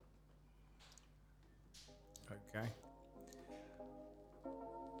Okay.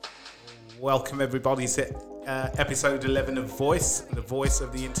 Welcome everybody to episode 11 of Voice, the voice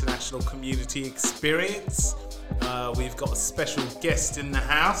of the international community experience. We've got a special guest in the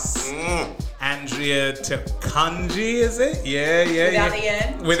house, Andrea Takanji, is it? Yeah. Without the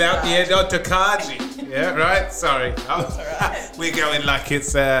end? Without the end, Takaji. Yeah, right? Sorry. That's all right. We're going like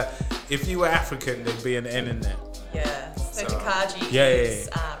it's, if you were African, there'd be an N in there. Yeah. So Takaji is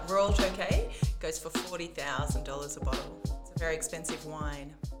Royal Tokay, goes for $40,000 a bottle. It's a very expensive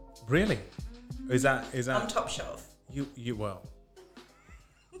wine. Really? Is that on top shelf? You are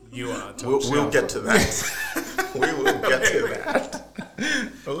top We'll shelf. get to that. We will get to that.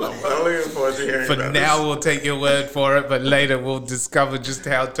 I'm looking forward to hearing For about now, this. we'll take your word for it, but later we'll discover just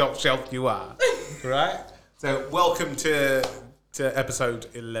how top shelf you are. Right? So, welcome to episode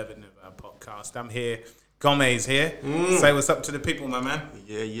 11 of our podcast. I'm here. Gomez here. Say what's up to the people, my man.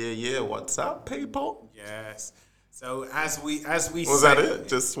 Yeah. What's up, people? Yes. So as we Was that it?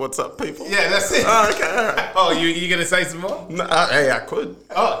 Just what's up, people? Yeah, that's it. Oh, okay, all right. Oh, you gonna say some more? No, hey, I could.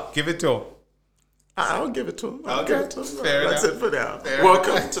 Oh, give it to him. I'll give it to him. Okay. Fair That's enough. it for now. Fair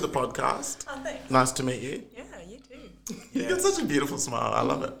Welcome to the podcast. Oh, thanks. Nice to meet you. Yeah, you too. You got such a beautiful smile. I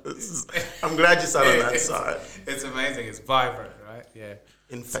love it. I'm glad you sat on that side. It's amazing. It's vibrant, right? Yeah.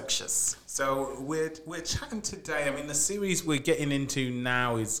 Infectious. So we're chatting today. I mean, the series we're getting into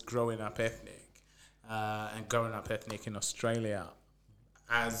now is growing up ethnic, and growing up ethnic in Australia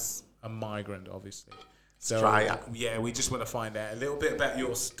as a migrant, obviously. So Australia. yeah, we just want to find out a little bit about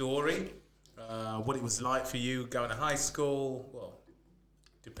your story, what it was like for you going to high school. Well,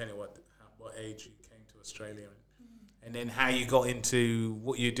 depending what age you came to Australia, and then how you got into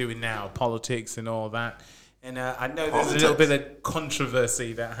what you're doing now, politics and all that. And I know there's a little bit of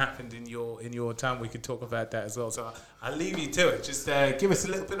controversy that happened in your time. We could talk about that as well. So I'll leave you to it. Just give us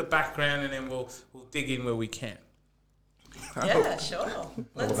a little bit of background, and then we'll dig in where we can. Yeah, sure.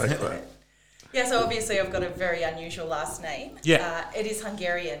 Let's like do that. it. Yeah, so obviously I've got a very unusual last name. Yeah. It is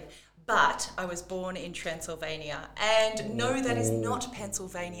Hungarian, but I was born in Transylvania. And no, that is not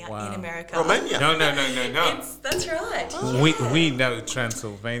Pennsylvania in America. Romania. No. That's right. We know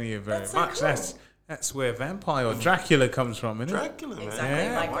Transylvania very That's so much. cool. That's where vampire or Dracula comes from, isn't it? Dracula, man. Exactly,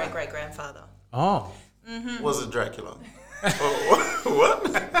 Yeah. my great-great-grandfather. Oh, Was it Dracula?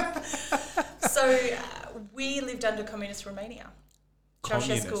 What? So we lived under communist Romania.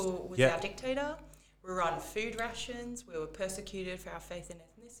 Communist. Ceausescu was Yeah. our dictator. We were on food rations. We were persecuted for our faith and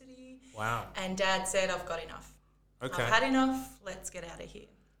ethnicity. wow. And Dad said, I've got enough. Okay. I've had enough. Let's get out of here.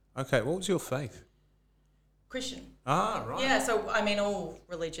 Okay. What was your faith? Christian. Ah, right. Yeah, so I mean, all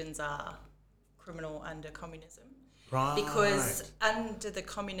religions are criminal under communism. Right. Because under the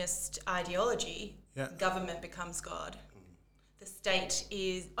communist ideology, Yeah. government becomes God. The state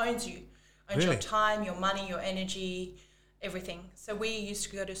owns you, owns Really? your time, your money, your energy, everything. So we used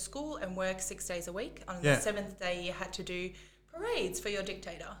to go to school and work 6 days a week. On Yeah. the 7th day, you had to do parades for your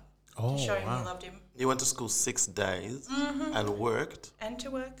dictator Oh, to show him wow. you loved him You went to school 6 days and worked. and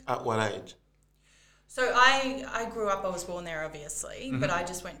to work. At what age? So I grew up, I was born there obviously, Mm-hmm. but I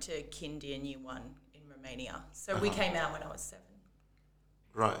just went to kindy and year 1 in Romania. So we came out when I was 7.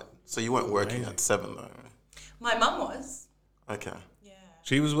 Right. So you weren't working at 7 though. My mum was. Okay. Yeah.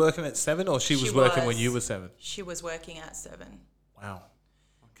 She was working at 7, or she was working when you were 7? She was working at 7. Wow.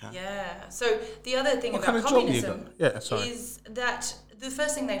 Okay. Yeah. So the other thing What about kind of job you communism got? Yeah, sorry. is that the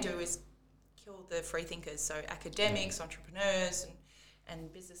first thing they do is kill the free thinkers, so academics, entrepreneurs,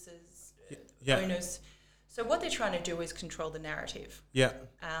 and businesses, Yeah. owners. So what they're trying to do is control the narrative. Yeah.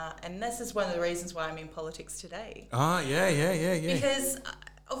 And this is one of the reasons why I'm in politics today. Ah, yeah. Because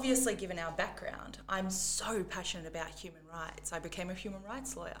obviously, given our background, I'm so passionate about human rights. I became a human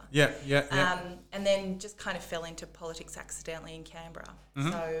rights lawyer. Yeah. And then just kind of fell into politics accidentally in Canberra.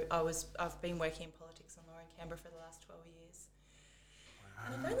 Mm-hmm. So I've been working in politics and law in Canberra for the last 12 years.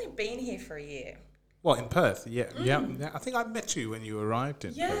 And I've only been here for a year. What, in Perth? Yeah. I think I met you when you arrived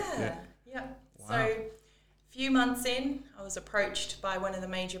in Perth. Yeah. Wow. So a few months in, I was approached by one of the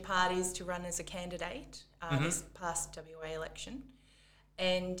major parties to run as a candidate this past WA election.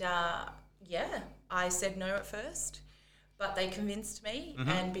 And I said no at first, but they convinced me.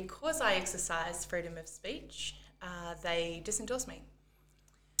 And because I exercised freedom of speech, they disendorsed me.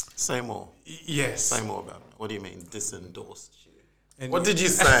 Say more. Yes. Say more about it. What do you mean, disendorsed you? And What did you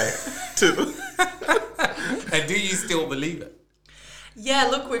say to them? And do you still believe it? Yeah,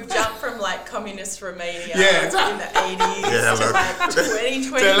 look, we've jumped from like communist Romania Yeah. in the 80s Yeah, to look. like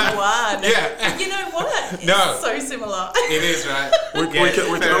 2021. Yeah. You know what? It's No. so similar. It is, right? We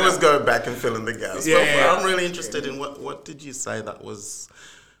can always go back and fill in the gaps. Yeah, But yeah. I'm really interested in what did you say that was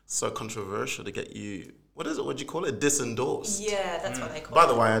so controversial to get you. what is it? What do you call it? Disendorsed. Yeah, that's what they call By it.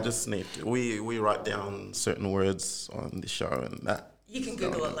 the way, I just need to, we write down certain words on the show and that. You can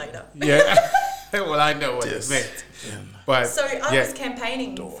Google it later. Yeah. Well, I know what it meant. But So I yeah. was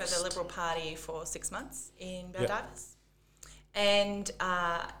campaigning for the Endorsed. Liberal Party for 6 months in Baldivis. And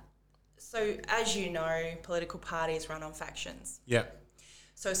so as you know, political parties run on factions. Yeah.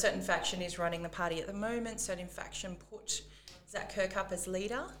 So a certain faction is running the party at the moment. Certain faction put Zach Kirkup as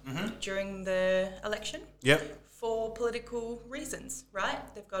leader during the election Yep. for political reasons, right?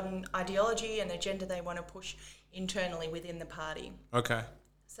 They've got an ideology, an agenda they want to push internally within the party. Okay.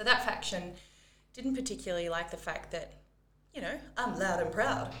 So that faction didn't particularly like the fact that, you know, I'm loud and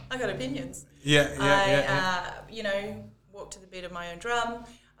proud. I got opinions. Yeah. You know, walk to the beat of my own drum.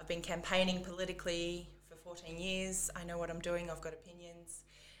 I've been campaigning politically for 14 years. I know what I'm doing. I've got opinions.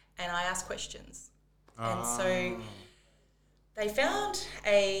 And I ask questions. And so they found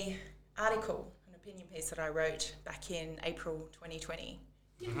an article, an opinion piece that I wrote back in April 2020.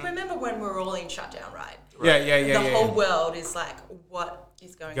 You remember when we were all in shutdown, right? Yeah. The whole world is like, what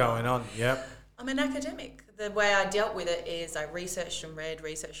is going on? Yep. I'm an academic. The way I dealt with it is I researched and read,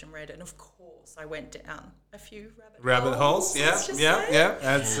 and of course I went down a few Rabbit holes. Yeah. let's just Yeah. say. Yeah.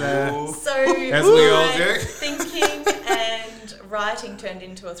 That's So As we all my do. thinking and writing turned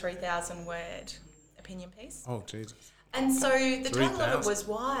into a 3,000 word opinion piece. oh Jesus. And so the title of it 3,000. was,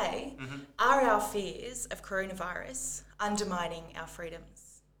 why are our fears of coronavirus undermining our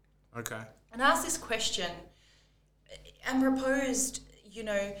freedoms? Okay. And I asked this question and proposed, you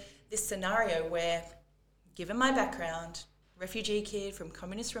know, this scenario where, given my background, refugee kid from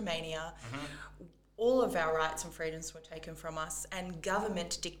communist Romania, all of our rights and freedoms were taken from us, and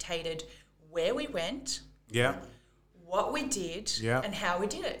government dictated where we went, Yeah. what we did, Yeah. and how we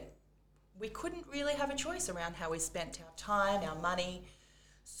did it. We couldn't really have a choice around how we spent our time, our money.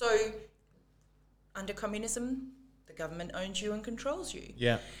 So under communism, the government owns you and controls you.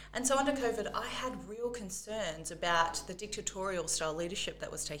 Yeah. And so under COVID, I had real concerns about the dictatorial style leadership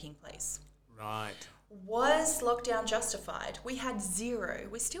that was taking place. Right. Was lockdown justified? We had zero,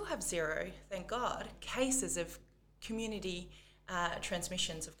 we still have zero, thank God, cases of community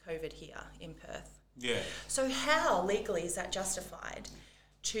transmissions of COVID here in Perth. Yeah. So how legally is that justified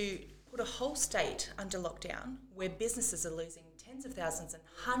to put a whole state under lockdown where businesses are losing tens of thousands and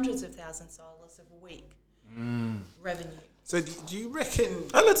hundreds of thousands of dollars a week revenue? So do you reckon?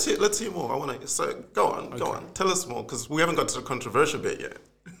 Let's hear more. I want to. So go on. Tell us more because we haven't got to the controversial bit yet.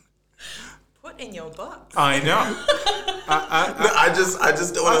 Put in your box. I know. No, I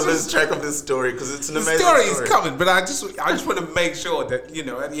just don't want to lose track of this story because it's an The amazing story story. is coming, but I just want to make sure that, you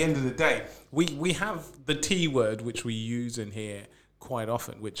know, at the end of the day, we have the T word which we use in here quite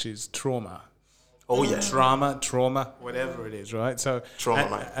often, which is trauma. Oh yeah. Trauma, whatever it is, right? So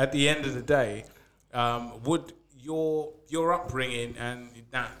Trauma, mate. at the end of the day, would your upbringing and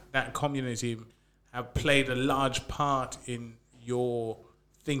that community have played a large part in your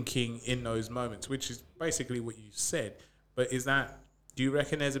thinking in those moments, which is basically what you said. But do you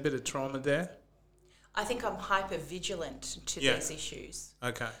reckon there's a bit of trauma there? I think I'm hyper vigilant to these issues.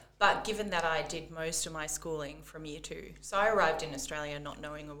 Okay. But given that I did most of my schooling from year 2, so I arrived in Australia not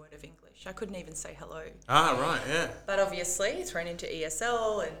knowing a word of English. I couldn't even say hello. Ah, right, yeah. But obviously thrown into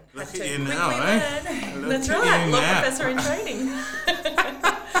ESL and Look had at to you quickly now, eh? learn. Look That's at right, you law now. professor in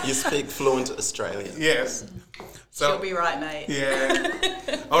training. You speak fluent Australian. Yes. So, She'll be right, mate.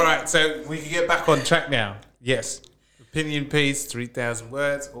 yeah. All right, so we can get back on track now. Yes. Opinion piece, 3,000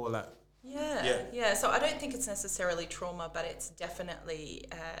 words, all that. Yeah. So I don't think it's necessarily trauma, but it's definitely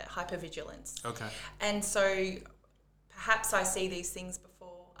hypervigilance. Okay. And so perhaps I see these things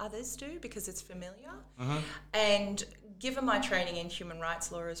before others do because it's familiar. And given my training in human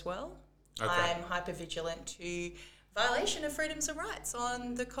rights law as well, I'm hypervigilant to violation of freedoms and rights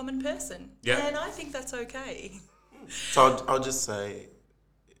on the common person. Yeah. And I think that's okay. So I'll just say,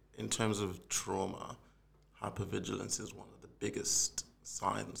 in terms of trauma, hypervigilance is one of the biggest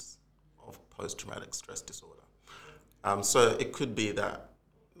signs of post-traumatic stress disorder. So it could be that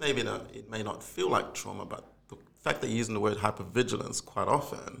it may not feel like trauma, but the fact that you're using the word hypervigilance quite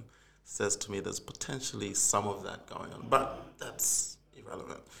often says to me there's potentially some of that going on, but that's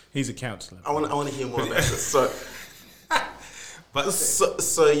irrelevant. He's a counsellor. I want to hear more about this.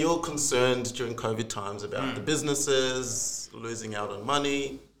 So you're concerned during COVID times about the businesses losing out on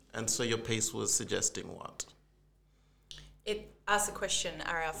money, and so your piece was suggesting what? It asks the question,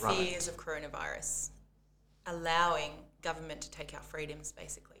 are our Right. fears of coronavirus allowing government to take our freedoms,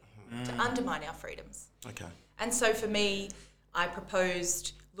 basically, to undermine our freedoms? Okay. And so for me, I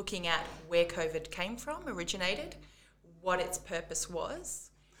proposed looking at where COVID came from, originated, what its purpose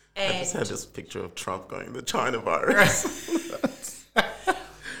was, I just had this picture of Trump going, the China virus.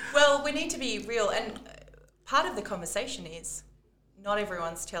 Well, we need to be real, and part of the conversation is not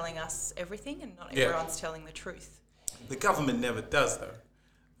everyone's telling us everything, and not everyone's telling the truth. The government never does, though,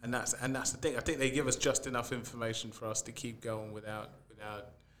 and that's the thing. I think they give us just enough information for us to keep going without.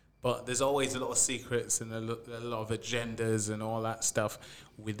 But there's always a lot of secrets and a lot of agendas and all that stuff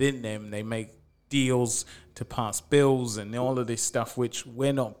within them. They make deals to pass bills and all of this stuff, which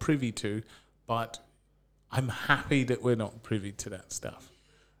we're not privy to. But I'm happy that we're not privy to that stuff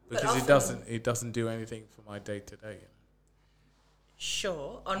because it doesn't do anything for my day to day.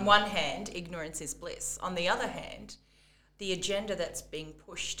 Sure. On one hand, ignorance is bliss. On the other hand, the agenda that's being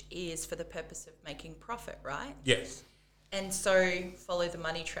pushed is for the purpose of making profit, right? Yes. And so follow the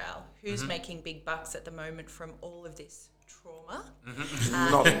money trail. Who's making big bucks at the moment from all of this trauma?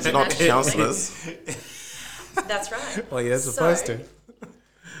 Not counsellors. That's right. Well, you're supposed to.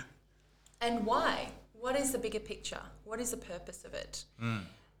 And why? What is the bigger picture? What is the purpose of it?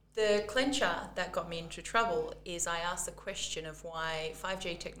 The clincher that got me into trouble is I asked the question of why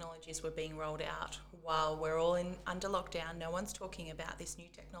 5G technologies were being rolled out while we're all under lockdown. No one's talking about this new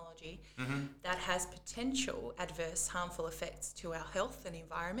technology that has potential adverse, harmful effects to our health and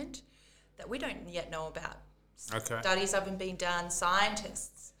environment that we don't yet know about. Okay. Studies haven't been done.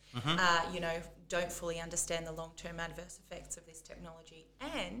 Scientists, don't fully understand the long-term adverse effects of this technology.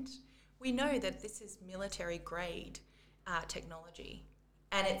 And we know that this is military-grade technology.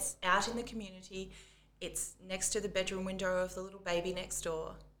 And it's out in the community. It's next to the bedroom window of the little baby next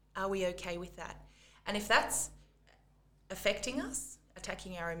door. Are we okay with that? And if that's affecting us,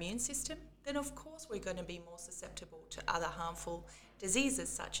 attacking our immune system, then of course we're going to be more susceptible to other harmful diseases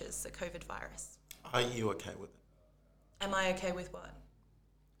such as the COVID virus. Are you okay with it? Am I okay with what?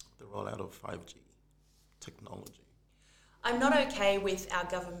 The rollout of 5G technology. I'm not okay with our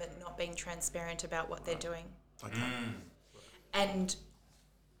government not being transparent about what they're doing. Okay. And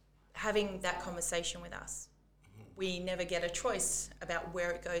having that conversation with us. We never get a choice about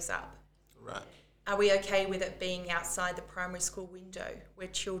where it goes up. Right. Are we okay with it being outside the primary school window where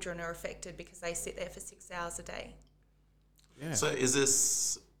children are affected because they sit there for 6 hours a day? Yeah. So is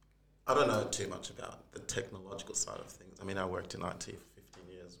this, I don't know too much about the technological side of things. I mean, I worked in IT for 15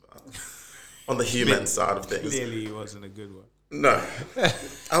 years, but on the human side of things. Clearly it wasn't a good one. No,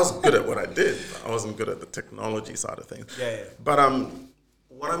 I was good at what I did. But I wasn't good at the technology side of things. Yeah. But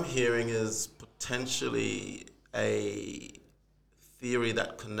what I'm hearing is potentially a theory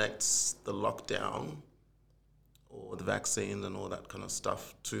that connects the lockdown or the vaccine and all that kind of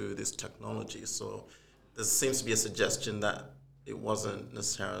stuff to this technology. So there seems to be a suggestion that it wasn't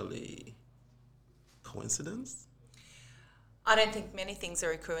necessarily coincidence. I don't think many things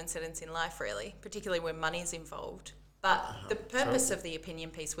are a coincidence in life, really, particularly when money's involved. But the purpose of the opinion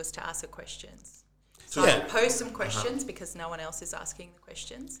piece was to ask the questions. So I posed some questions because no one else is asking the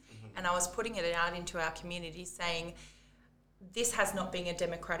questions. And I was putting it out into our community saying, this has not been a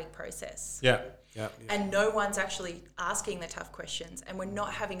democratic process. Yeah. And no one's actually asking the tough questions. And we're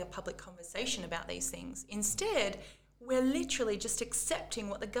not having a public conversation about these things. Instead, we're literally just accepting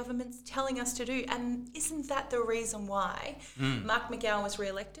what the government's telling us to do. And isn't that the reason why Mark McGowan was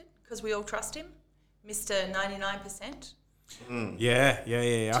re-elected? Because we all trust him? Mr. 99%?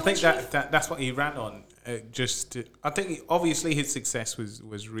 Yeah. I think that's what he ran on. I think obviously his success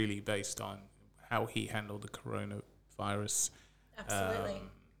was really based on how he handled the coronavirus. Absolutely.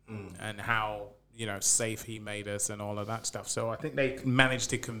 And how, safe he made us and all of that stuff. So I think they managed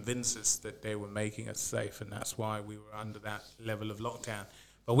to convince us that they were making us safe, and that's why we were under that level of lockdown.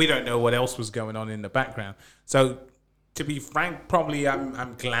 But we don't know what else was going on in the background. So to be frank, probably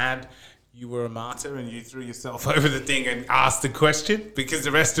I'm glad you were a martyr and you threw yourself over the thing and asked the question, because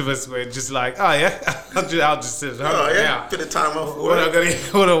the rest of us were just like, oh yeah, I'll just sit at home now. Bit of time off. What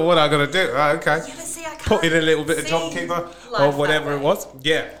I gotta do? Oh, okay. Yeah, but see, I can't Put in a little bit of JobKeeper or whatever it was.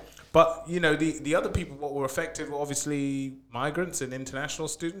 Yeah. But, the other people what were affected were obviously migrants and international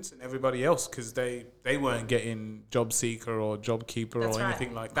students and everybody else, because they weren't getting JobSeeker or JobKeeper or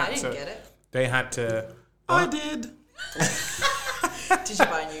anything like that. I didn't get it. They had to... I did. Did you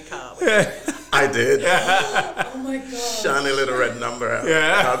buy a new car? I did. Oh my God. Shiny little red number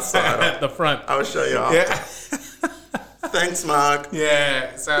outside. At the front. I'll show you after. Yeah. Thanks, Mark.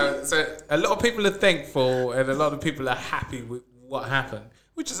 Yeah. So a lot of people are thankful and a lot of people are happy with what happened.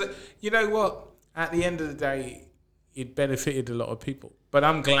 Which is, you know what? At the end of the day, it benefited a lot of people. But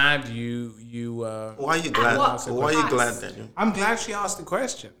I'm glad you. Why are you glad? Why are you glad, Daniel? I'm glad she asked the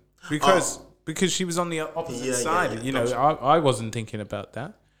question because she was on the opposite side. Gotcha. I wasn't thinking about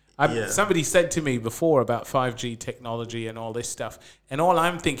that. Somebody said to me before about 5G technology and all this stuff, and all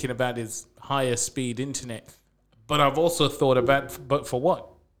I'm thinking about is higher speed internet. But I've also thought about, but for what?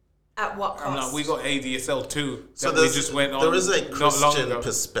 At what cost? We got ADSL too. So we just went on. There is a not long Christian ago.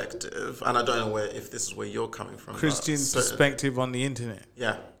 perspective, and I don't know if this is where you're coming from. Christian perspective on the internet.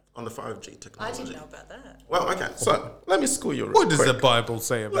 Yeah, on the 5G technology. I didn't know about that. Well, okay, so let me school you real What does quick. the Bible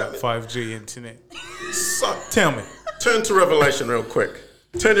say about 5G internet? So, Tell me. turn to Revelation real quick.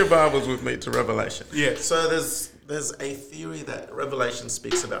 Turn your Bibles with me to Revelation. Yeah. So there's a theory that Revelation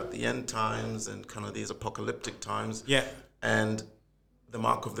speaks about the end times and kind of these apocalyptic times. Yeah. And the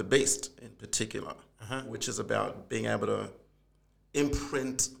mark of the beast in particular, which is about being able to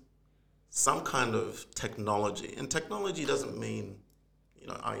imprint some kind of technology. And technology doesn't mean,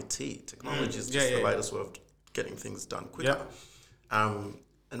 IT. Technology is just the latest way of getting things done quicker. Yeah.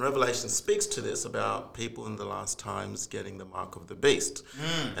 And Revelation speaks to this about people in the last times getting the mark of the beast.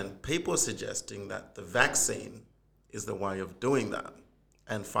 And people are suggesting that the vaccine is the way of doing that.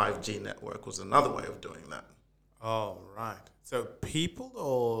 And 5G network was another way of doing that. Oh, right. So people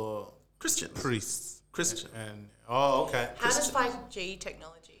or Christians. priests? Christian. Okay. How does 5G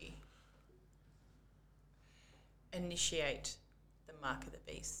technology initiate the mark of the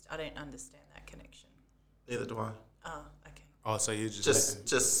beast? I don't understand that connection. Neither do I. Oh, okay. Oh, so you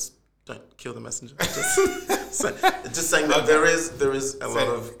Just don't kill the messenger. Just saying that there is a lot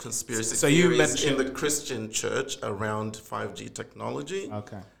of conspiracy theories in the Christian church around 5G technology,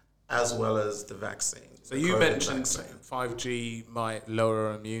 as well as the vaccine. So you mentioned 5G might lower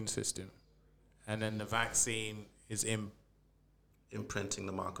our immune system, and then the vaccine is imprinting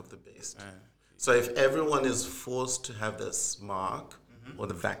the mark of the beast. So if everyone is forced to have this mark or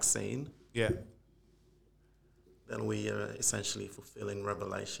the vaccine, then we are essentially fulfilling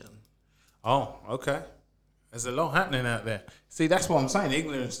Revelation. Oh, okay. There's a lot happening out there. See, that's what I'm saying.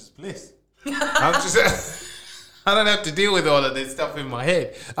 Ignorance is bliss. I don't have to deal with all of this stuff in my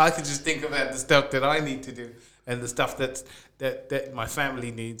head. I can just think about the stuff that I need to do and the stuff that my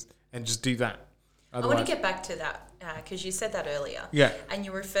family needs, and just do that. Otherwise, I want to get back to that because you said that earlier. Yeah. And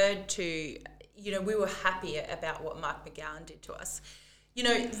you referred to, we were happy about what Mark McGowan did to us.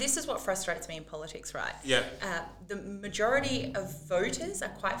 This is what frustrates me in politics, right? Yeah. The majority of voters are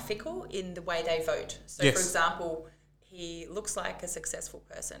quite fickle in the way they vote. So, Yes. for example, he looks like a successful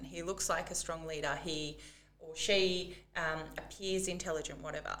person. He looks like a strong leader. He or she appears intelligent,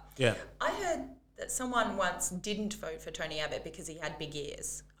 whatever. Yeah. I heard that someone once didn't vote for Tony Abbott because he had big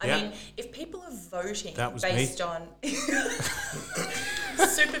ears. I mean, if people are voting based on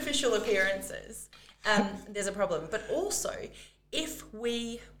superficial appearances, there's a problem. But also, if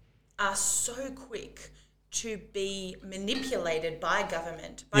we are so quick to be manipulated by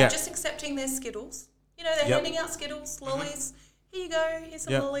government by just accepting their Skittles, they're handing out Skittles, lollies. Here you go, here's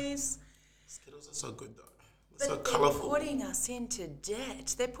some lollies. Skittles are so good though. But so they're colourful. putting us into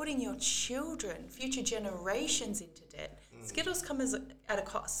debt. They're putting your children, future generations into debt. Skittles come at a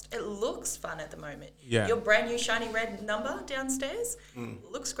cost. It looks fun at the moment. Yeah. Your brand new shiny red number downstairs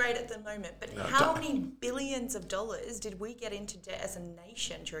looks great at the moment. But how many billions of dollars did we get into debt as a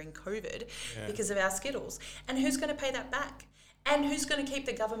nation during COVID because of our Skittles? And who's going to pay that back? And who's going to keep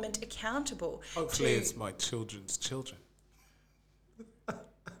the government accountable? Hopefully it's my children's children.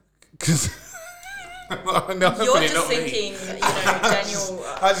 Because... You're just thinking, Daniel.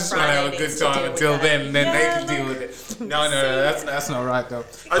 I just want to have a good time until then, and then they can deal with it. No, that's not right though.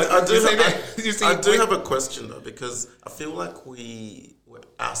 I do have a question though, because I feel like we're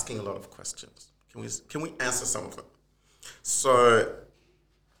asking a lot of questions. Can we answer some of them? So,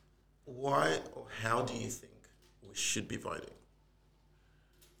 why or how do you think we should be voting?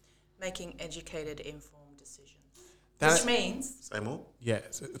 Making educated, informed decisions. Which means... Say more? Yeah,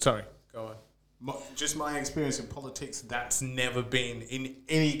 sorry, go on. Just my experience in politics, that's never been in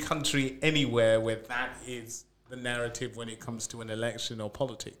any country anywhere where that is the narrative when it comes to an election or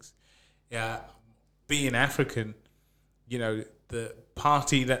politics. Yeah, being African, the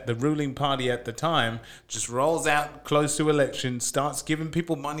ruling party at the time just rolls out close to election, starts giving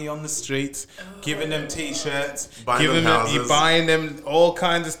people money on the streets, giving them T-shirts, buying them all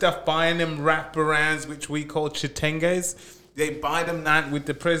kinds of stuff, buying them wraparounds, which we call chitenges. They buy them that with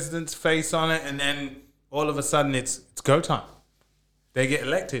the president's face on it, and then all of a sudden it's go time. They get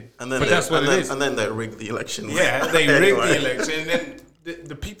elected. But that's what it is. And then they rig the election. Yeah, they rig the election. And then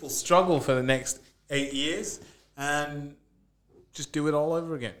the people struggle for the next 8 years and just do it all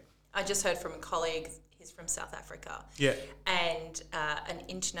over again. I just heard from a colleague, he's from South Africa. Yeah. And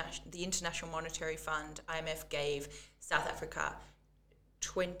the International Monetary Fund, IMF, gave South Africa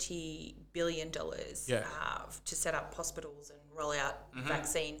 $20 billion to set up hospitals and roll out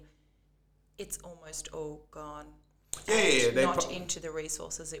vaccine. it's almost all gone. Yeah. And not into the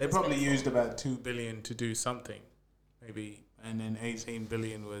resources They probably used about 2 billion to do something, maybe, and then 18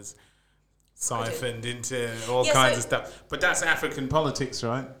 billion was siphoned into all kinds of stuff. But that's African politics,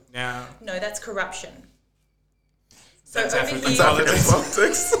 right? Now, no, that's corruption. So that's over African here,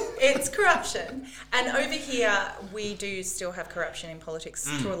 politics. it's corruption, and over here we do still have corruption in politics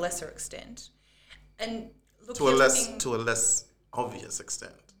to a lesser extent, and look, to a less obvious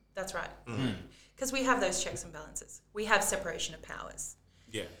extent. That's right, because we have those checks and balances. We have separation of powers.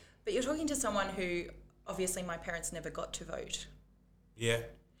 yeah. But you're talking to someone who, obviously, my parents never got to vote. Yeah.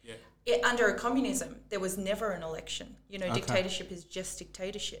 Under a communism, there was never an election. Dictatorship is just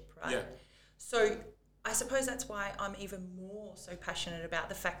dictatorship, right? Yeah. So I suppose that's why I'm even more so passionate about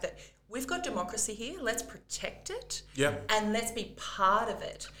the fact that we've got democracy here. Let's protect it. Yeah. And let's be part of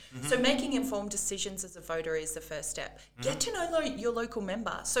it. So making informed decisions as a voter is the first step. Get to know your local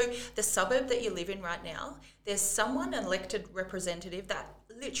member. So the suburb that you live in right now, there's someone, an elected representative that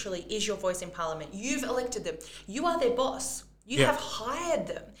literally is your voice in parliament. You've elected them. You are their boss. You have hired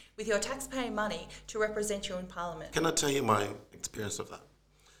them with your taxpayer money to represent you in parliament. Can I tell you my experience of that?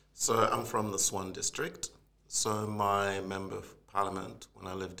 So I'm from the Swan district. So my member of parliament when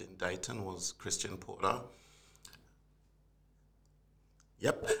I lived in Dayton was Christian Porter.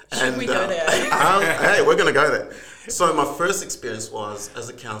 Yep. Should we go there? Hey, we're going to go there. So my first experience was as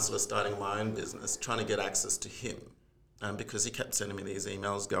a councillor starting my own business, trying to get access to him. Because he kept sending me these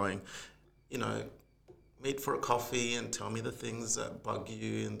emails going, meet for a coffee and tell me the things that bug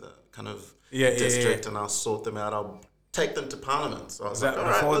you in the kind of district and I'll sort them out. I'll take them to Parliament. So I was like, all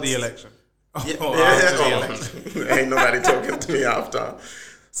right. Before the election? Yeah, After the election? Ain't nobody talking to me after.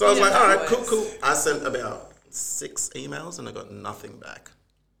 So I was like, all right, cool. I sent about 6 emails and I got nothing back.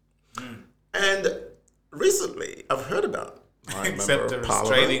 And recently, I've heard about my Except the member of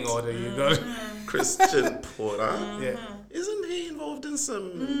restraining Parliament, order you got. Christian Porter. Yeah. Isn't he involved in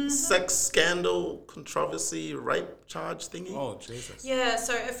some sex scandal, controversy, rape charge thingy? Oh, Jesus. Yeah,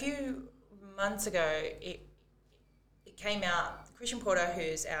 so a few months ago, it came out, Christian Porter,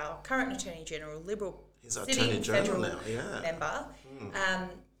 who's our current Attorney General, Liberal He's our sitting Attorney General federal now, yeah. member,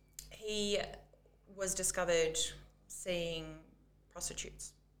 he was discovered seeing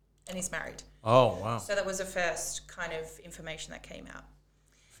prostitutes, and he's married. Oh, wow. So that was the first kind of information that came out.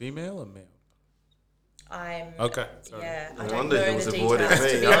 Female or male? Okay. Sorry. Yeah, I No don't wonder know he the was details, avoiding to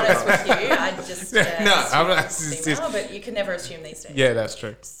me. be honest with you. I just No, assumed female, but you can never assume these days. Yeah, that's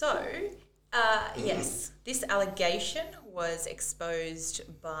true. So, yes, this allegation was exposed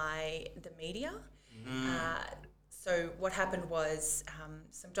by the media. So what happened was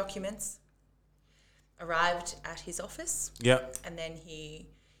some documents arrived at his office. Yeah. And then he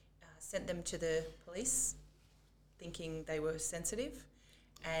sent them to the police thinking they were sensitive,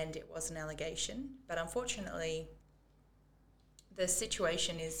 and it was an allegation. But unfortunately, the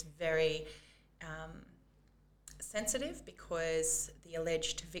situation is very sensitive because the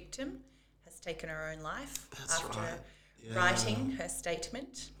alleged victim has taken her own life after writing her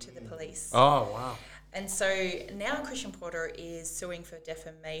statement to the police. Oh, wow. And so now Christian Porter is suing for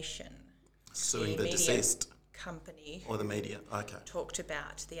defamation. Suing the media deceased company or the media. Okay. talked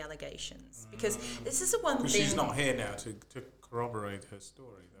about the allegations, because this is the one thing. She's not here now to corroborate her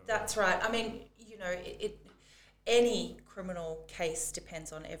story, though. That's right. I mean, any criminal case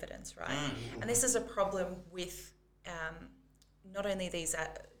depends on evidence, right? And this is a problem with not only these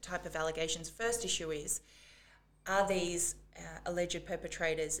type of allegations. First issue is, are these alleged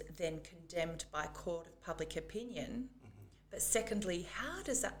perpetrators then condemned by court of public opinion? But secondly, how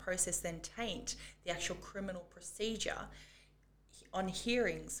does that process then taint the actual criminal procedure on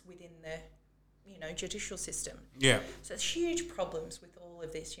hearings within the judicial system? Yeah. So there's huge problems with all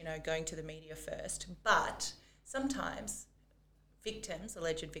of this, going to the media first. But sometimes victims,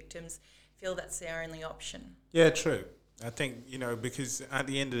 alleged victims, feel that's their only option. Yeah, true. I think, because at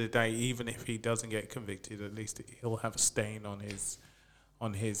the end of the day, even if he doesn't get convicted, at least he'll have a stain on his.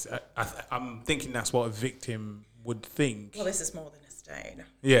 I'm thinking that's what a victim would think. Well, this is more than a stain.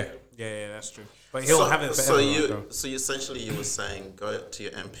 Yeah, that's true. But he'll have it forever. So essentially you were saying go to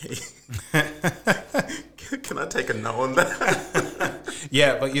your MP. Can I take a no on that?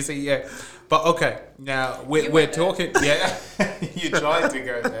 Yeah, but you see, but okay. Now we're talking. Yeah, you tried to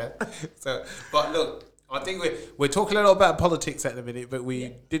go there. So, but look, I think we're talking a lot about politics at the minute, but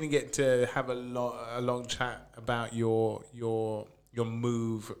we didn't get to have a long chat about your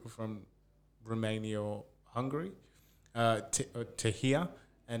move from Romania or Hungary to here,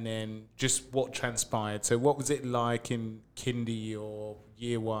 and then just what transpired. So what was it like in kindy or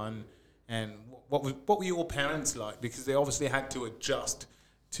year one, and what were your parents like? Because they obviously had to adjust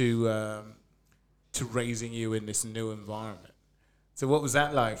to to raising you in this new environment. So what was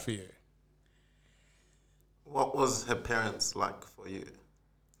that like for you? What was her parents like for you?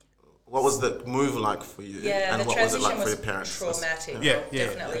 What was the move like for you? Yeah, and the what was it transition like for was your parents? traumatic. Yeah, I'll yeah,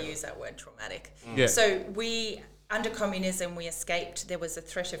 definitely use that word, traumatic. Yeah. So under communism, we escaped. There was a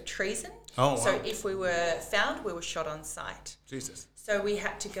threat of treason. Oh, So wow. if we were found, we were shot on sight. Jesus. So we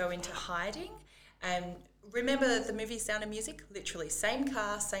had to go into hiding. And remember the movie Sound of Music? Literally, same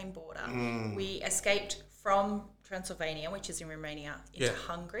car, same border. We escaped from Transylvania, which is in Romania, into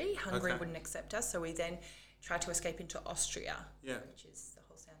Hungary. Hungary Okay. wouldn't accept us, so we then tried to escape into Austria, Yeah. which is the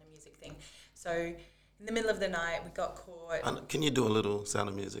whole Sound of Music thing. So in the middle of the night, we got caught. And can you do a little Sound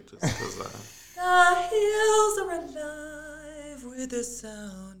of Music just because? The hills are alive with the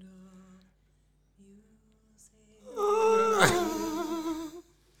sound of music.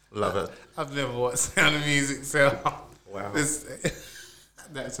 Love it. I've never watched Sound of Music, so Wow. that's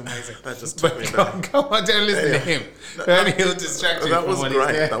amazing. That just took me But back. come on, don't listen to him. He'll distract you That from was what he's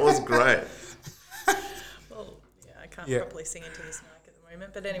great. there. That was great. Well, yeah, I can't Yeah. properly sing into this mic at the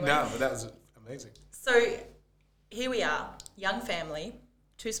moment, but anyway. No, but that was amazing. So here we are, young family,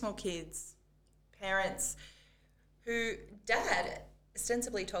 2 small kids, parents, who Dad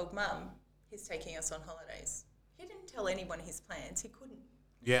ostensibly told Mum he's taking us on holidays. He didn't tell anyone his plans. He couldn't.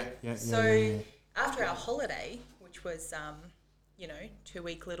 Yeah. So after our holiday, which was,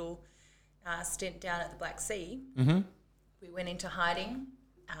 2-week little stint down at the Black Sea, we went into hiding.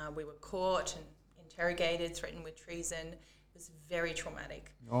 We were caught and interrogated, threatened with treason. It was very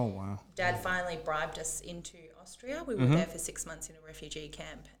traumatic. Oh, wow. Dad finally bribed us into Austria. We were there for 6 months in a refugee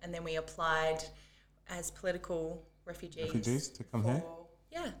camp, and then we applied as political refugees To come here?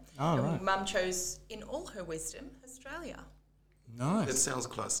 Yeah. Oh, and right. Mum chose, in all her wisdom, Australia. It Nice. sounds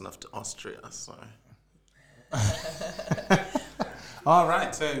close enough to Austria, so. All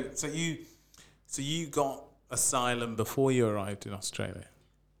right. So you got asylum before you arrived in Australia.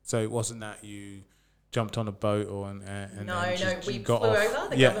 So it wasn't that you jumped on a boat or and No, just we got flew off. over.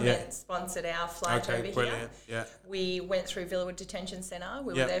 The Yeah, government sponsored our flight Okay, over brilliant. here. Yeah. We went through Villawood Detention Centre.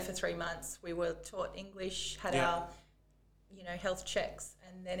 We Yeah. were there for 3 months. We were taught English, had Yeah. our, health checks,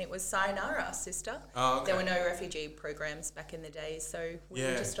 and then it was sayonara, sister. Oh, okay. There were no refugee programs back in the day, so we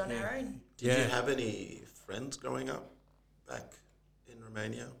were just on our own. Did you have any friends growing up back in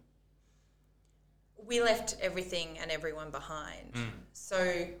Romania? We left everything and everyone behind.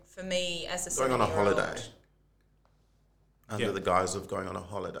 So for me, as a Going on a 7-year-old, holiday. Under the guise of going on a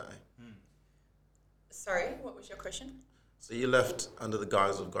holiday. Sorry, what was your question? So you left under the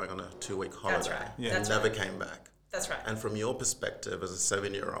guise of going on a 2-week holiday. That's right. Yeah. And That's never right. came back. That's right. And from your perspective as a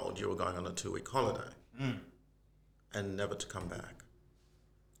 7-year-old, you were going on a 2-week holiday. And never to come back.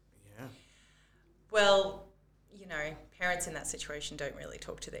 Yeah. Well, parents in that situation don't really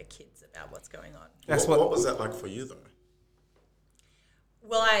talk to their kids about what's going on. That's what was that like for you, though?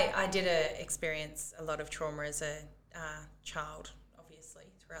 Well, I did experience a lot of trauma as a child, obviously,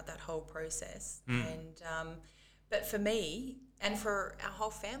 throughout that whole process. And but for me and for our whole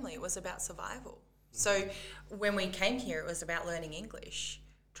family, it was about survival. So when we came here, it was about learning English,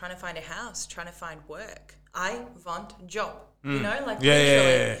 trying to find a house, trying to find work. I want job, like literally.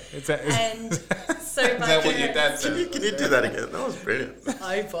 And so Is that what your dad Can said? you do that again? That was brilliant.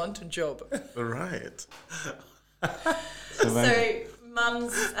 I want a job. Right. So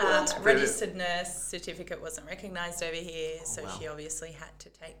Mum's That's brilliant. registered nurse certificate wasn't recognised over here, so wow. she obviously had to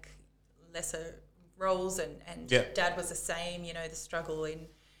take lesser roles, and Yeah. Dad was the same, the struggle in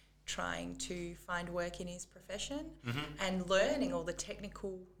trying to find work in his profession and learning all the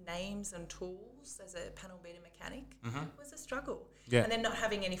technical names and tools as a panel beater mechanic was a struggle. Yeah. And then not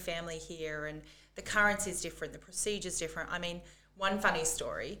having any family here, and the currency is different, the procedure's different. I mean, one funny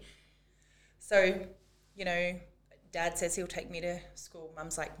story. So, Dad says he'll take me to school.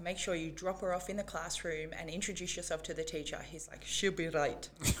 Mum's like, make sure you drop her off in the classroom and introduce yourself to the teacher. He's like, she'll be right.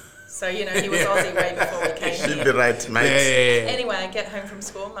 So, he was Aussie way before we came She'd here. be right, mate. Yeah. Anyway, I get home from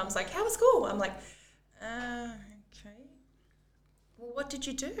school. Mum's like, how was school? I'm like, okay. Well, what did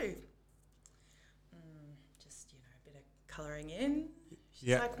you do? Just, a bit of colouring in. She's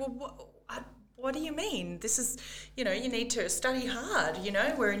Yeah. like, well, what do you mean? This is, you need to study hard,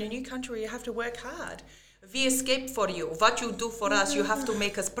 We're in a new country, you have to work hard. We escaped for you. What you do for us, you have to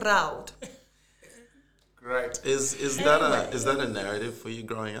make us proud. Great. Is that a narrative for you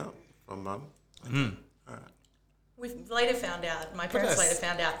growing up from Mum? All right. We've later found out, my parents that's- later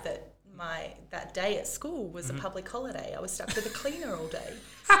found out that that day at school was a public holiday. I was stuck with a cleaner all day.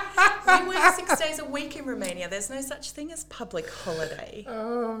 We work 6 days a week in Romania. There's no such thing as public holiday.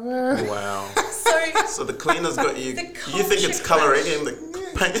 Wow. So So the cleaner's got you. The You think it's culture colouring clash. in the.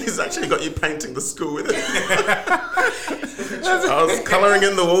 He's actually got you painting the school with it. I was colouring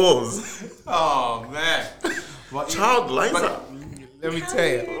in the walls. Oh man, what, Child laser. let me tell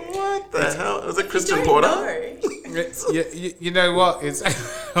you, What the hell? Was it Christian Don't Porter? know. it's, you know what? It's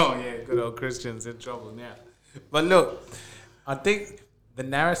oh yeah, good old Christian's in trouble now. But look, I think the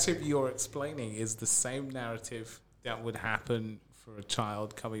narrative you're explaining is the same narrative that would happen for a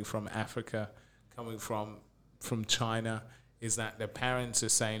child coming from Africa, coming from China. Is that the parents are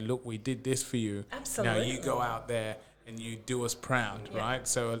saying, "Look, we did this for you. Absolutely. Now you go out there and you do us proud," right?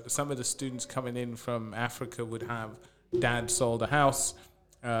 So some of the students coming in from Africa would have dad sold a house,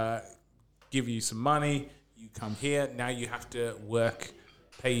 give you some money. You come here, now you have to work,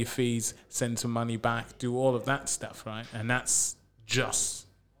 pay your fees, send some money back, do all of that stuff, right? And that's just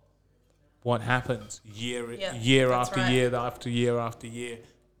what happens year that's after right. year after year after year.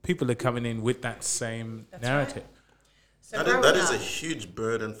 People are coming in with that same That's narrative. So That growing is a up, huge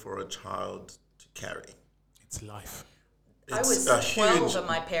burden for a child to carry. It's life. I It's was a 12 huge. and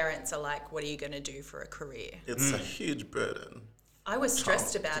my parents are like, what are you going to do for a career? It's a huge burden. I was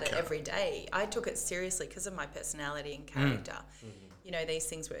stressed Child about to it carry. every day. I took it seriously because of my personality and character. You know, these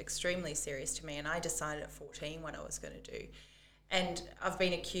things were extremely serious to me, and I decided at 14 what I was going to do. And I've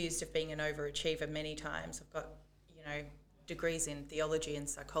been accused of being an overachiever many times. I've got, you know, degrees in theology and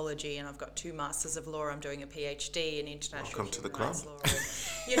psychology, and I've got 2 Masters of Law. I'm doing a PhD in international Welcome to the human rights club. law.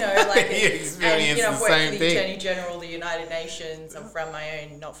 And, you know, like, You and experienced I've the worked same for the thing. Attorney General of the United Nations. I've run my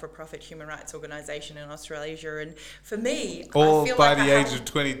own not-for-profit human rights organisation in Australasia, and for me, All I feel by like the I age have- of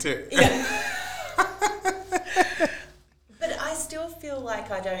 22. But I still feel like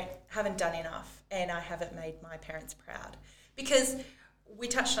haven't done enough, and I haven't made my parents proud, because we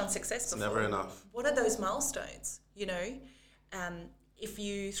touched on success before. Never enough. What are those milestones? You know, if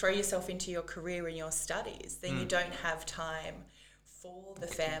you throw yourself into your career and your studies, then you don't have time for the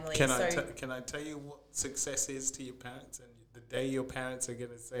family. Can I tell you what success is to your parents, and the day your parents are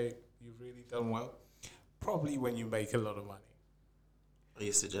going to say you've really done well? Probably when you make a lot of money. Are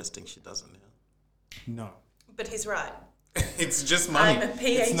you suggesting she doesn't now? No. But he's right. It's just money. I'm a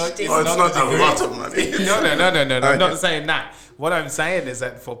PhD. It's not Oh, it's not the a degree. lot of money. No. I'm not saying that. What I'm saying is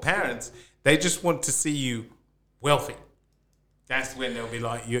that for parents, they just want to see you wealthy. That's when they'll be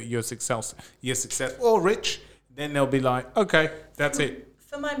like, you're successful or rich. Then they'll be like, okay, that's it.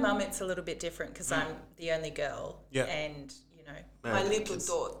 For my mum, it's a little bit different because I'm the only girl. Yeah. And, you know, my Married little kids.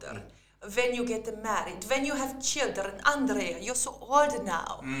 daughter. When you get married, when you have children, Andrea, you're so old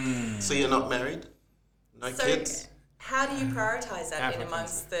now. So you're not married? No So kids? how do you prioritize that in Africans.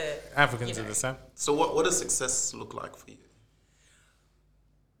 amongst the Africans you are know? the same. So what does success look like for you?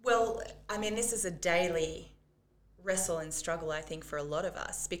 Well, I mean, this is a daily wrestle and struggle, I think, for a lot of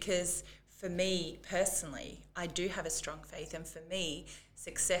us, because for me personally, I do have a strong faith, and for me,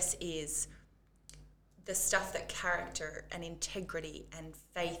 success is the stuff that character and integrity and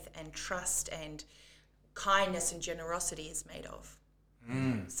faith and trust and kindness and generosity is made of.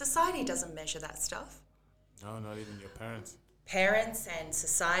 Society doesn't measure that stuff. No, not even your parents. Parents and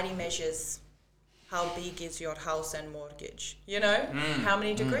society measures how big is your house and mortgage, you know? How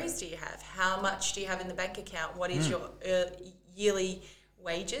many degrees do you have? How much do you have in the bank account? What is your yearly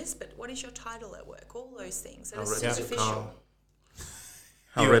wages? But what is your title at work? All those things that are How red is your superficial. car?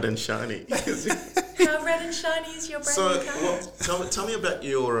 How red and shiny is it? How red and shiny is your brand So new car? tell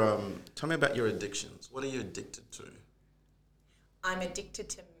me about your addictions. What are you addicted to? I'm addicted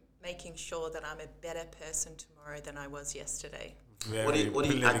to making sure that I'm a better person tomorrow than I was yesterday. What are you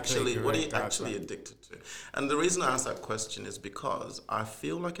Very actually politically correct answer. addicted to? And the reason I ask that question is because I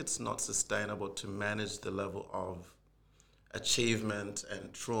feel like it's not sustainable to manage the level of achievement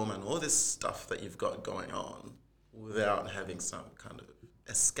and trauma and all this stuff that you've got going on without having some kind of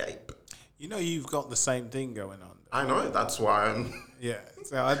escape. You know, you've got the same thing going on. I know, that's why I'm... Yeah,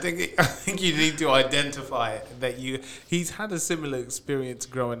 so I think you need to identify that he's had a similar experience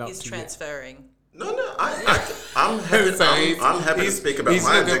growing up. He's to transferring. No, I'm happy, you. So I'm happy to speak about he's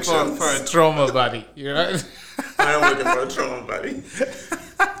my looking addictions. for a trauma buddy, you know? I am looking for a trauma buddy.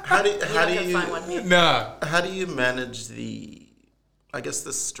 How You're not going to find one here. No. How do you manage the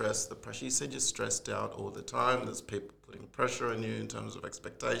stress, the pressure? You said you're stressed out all the time. There's people putting pressure on you in terms of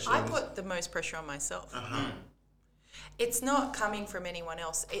expectations. I put the most pressure on myself. It's not coming from anyone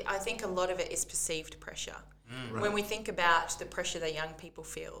else. I think a lot of it is perceived pressure. Right. When we think about the pressure that young people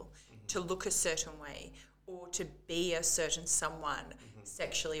feel to look a certain way or to be a certain someone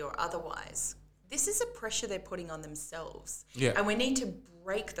sexually or otherwise, this is a pressure they're putting on themselves. Yeah. And we need to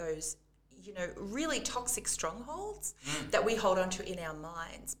break those really toxic strongholds that we hold onto in our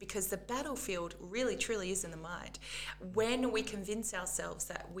minds, because the battlefield really truly is in the mind. When we convince ourselves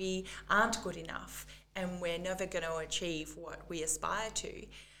that we aren't good enough and we're never going to achieve what we aspire to,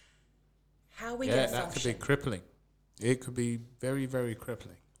 how are we going to function? That could be crippling. It could be very, very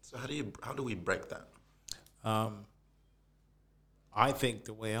crippling. So how do we break that? I think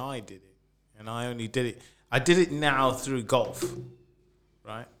the way I did it, and I did it now through golf,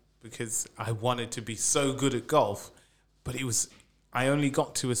 right? Because I wanted to be so good at golf, but I only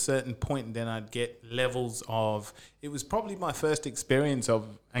got to a certain point and then I'd get levels of, it was probably my first experience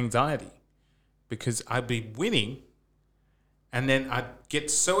of anxiety, because I'd be winning and then I'd get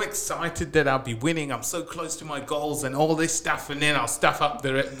so excited that I'll be winning. I'm so close to my goals and all this stuff, and then I'll stuff up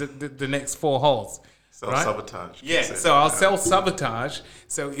the next 4 holes. Self-sabotage. Right? Yeah, so I'll self-sabotage.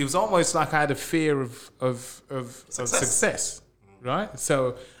 So it was almost like I had a fear of success, right?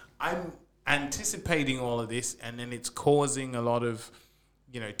 So I'm anticipating all of this, and then it's causing a lot of,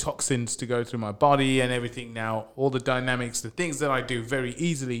 toxins to go through my body and everything. Now, all the dynamics, the things that I do very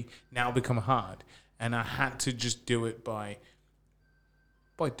easily now become hard. And I had to just do it by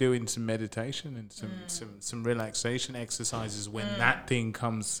doing some meditation and some relaxation exercises when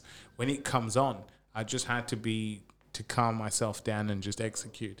it comes on. I just had to calm myself down and just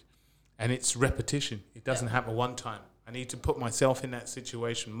execute. And it's repetition. It doesn't happen one time. I need to put myself in that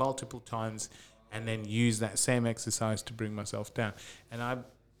situation multiple times and then use that same exercise to bring myself down. And I've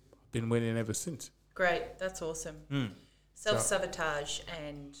been winning ever since. Great. That's awesome. Self-sabotage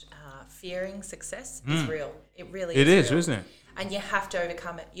and fearing success is real. It really is. It is, real. Isn't it? And you have to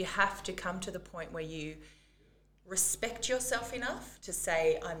overcome it. You have to come to the point where you respect yourself enough to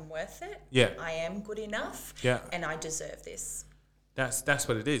say, I'm worth it. Yeah. I am good enough. Yeah. And I deserve this. That's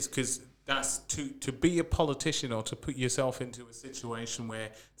what it is, because that's to be a politician or to put yourself into a situation where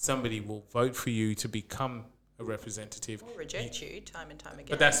somebody will vote for you to become a representative. Or reject you time and time again.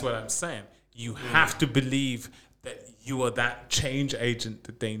 But that's what I'm saying. You have to believe that you are that change agent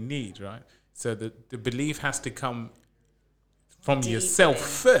that they need, right? So the belief has to come from yourself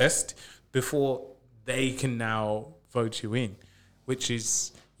first before they can now vote you in, which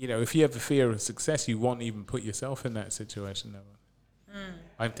is, if you have a fear of success, you won't even put yourself in that situation.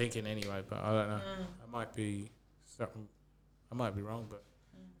 I'm thinking anyway, but I don't know. I might be wrong, but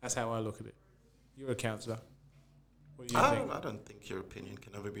that's how I look at it. You're a counsellor. What do you think? I don't think your opinion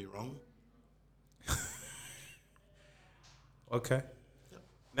can ever be wrong. Okay. Yep.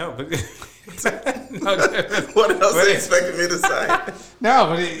 No, but What else are you expecting me to say? No,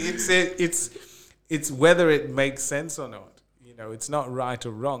 but it's whether it makes sense or not. It's not right or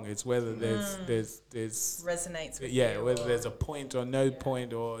wrong. It's whether there's resonates with you. Whether there's a point or no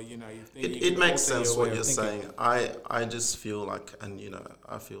point, or you think it makes sense what you're saying. I just feel like, and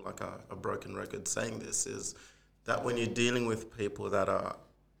I feel like a broken record saying this, is that when you're dealing with people that are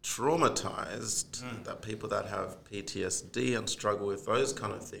traumatized, that people that have PTSD and struggle with those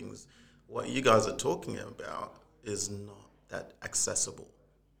kind of things, what you guys are talking about is not that accessible.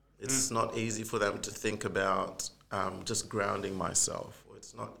 It's not easy for them to think about just grounding myself, or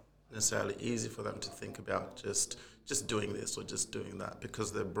it's not necessarily easy for them to think about just doing this or just doing that,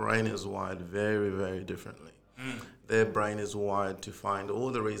 because their brain is wired very, very differently. Their brain is wired to find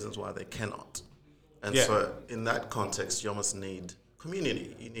all the reasons why they cannot. And so in that context, you almost need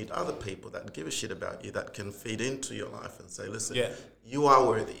community. You need other people that give a shit about you, that can feed into your life and say, listen, you are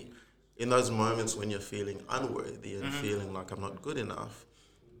worthy. In those moments when you're feeling unworthy and feeling like I'm not good enough,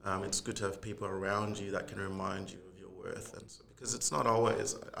 it's good to have people around you that can remind you of your worth. And so, because it's not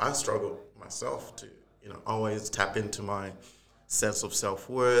always, I struggle myself to, always tap into my sense of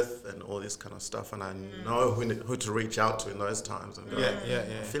self-worth and all this kind of stuff. And I know who to reach out to in those times and go,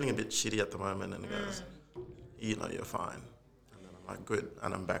 I'm feeling a bit shitty at the moment. And he goes, you're fine. And then I'm like, good.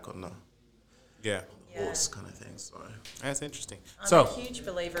 And I'm back on the horse kind of thing. So that's interesting. I'm a huge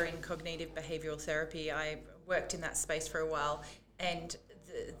believer in cognitive behavioural therapy. I worked in that space for a while, and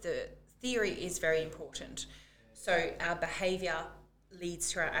the theory is very important. So our behaviour leads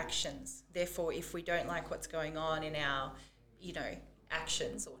to our actions. Therefore, if we don't like what's going on in our,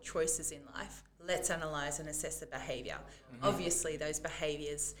 actions or choices in life, let's analyse and assess the behaviour. Obviously, those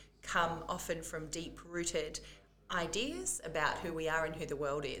behaviours come often from deep-rooted ideas about who we are and who the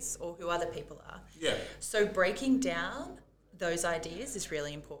world is, or who other people are. Yeah. So breaking down those ideas is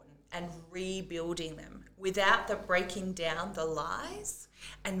really important, and rebuilding them. Without the breaking down the lies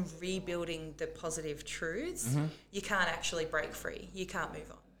and rebuilding the positive truths, you can't actually break free. You can't move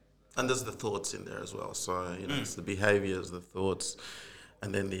on. And there's the thoughts in there as well. So, it's the behaviors, the thoughts,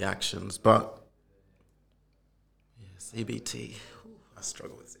 and then the actions. But, CBT, I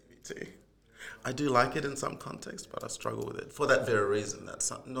struggle with CBT. I do like it in some context, but I struggle with it for that very reason. That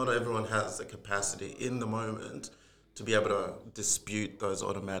not everyone has the capacity in the moment to be able to dispute those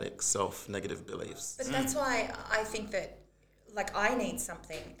automatic self-negative beliefs. But that's why I think that, like, I need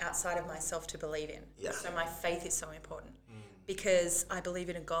something outside of myself to believe in. Yeah. So my faith is so important because I believe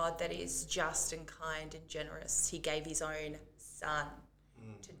in a God that is just and kind and generous. He gave his own son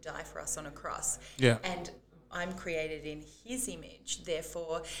to die for us on a cross. Yeah. And I'm created in his image.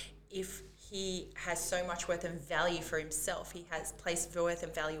 Therefore, if he has so much worth and value for himself, he has placed worth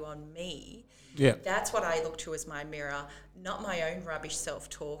and value on me. Yeah. That's what I look to as my mirror, not my own rubbish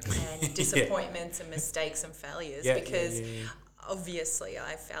self-talk and disappointments and mistakes and failures, because obviously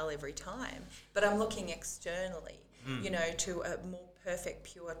I fail every time. But I'm looking externally, to a more perfect,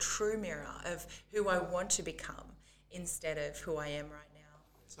 pure, true mirror of who I want to become instead of who I am right now.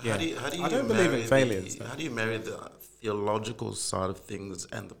 So how do you I don't believe in failures. How do you marry the theological side of things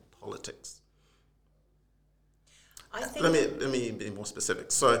and the politics? I think Let me be more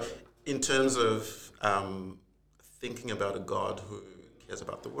specific. So, in terms of thinking about a God who cares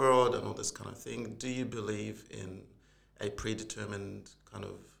about the world and all this kind of thing, do you believe in a predetermined kind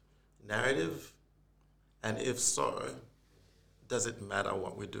of narrative? And if so, does it matter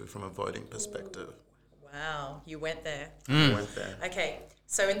what we do from a voting perspective? wow, you went there. I went there. Okay,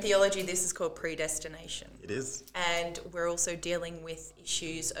 so in theology, this is called predestination. It is. And we're also dealing with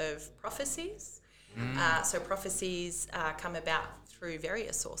issues of prophecies. So prophecies come about through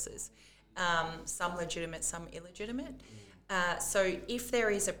various sources, some legitimate, some illegitimate. So if there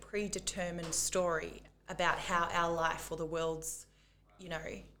is a predetermined story about how our life or the world's,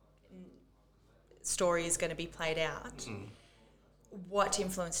 story is going to be played out, what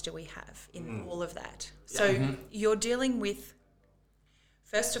influence do we have in all of that? So you're dealing with,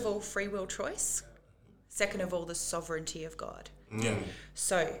 first of all, free will choice. Second of all, the sovereignty of God. Yeah.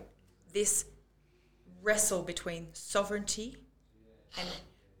 So this wrestle between sovereignty and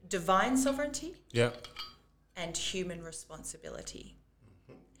divine sovereignty Yeah. and human responsibility.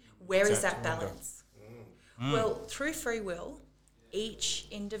 Where is that balance? Well, through free will, each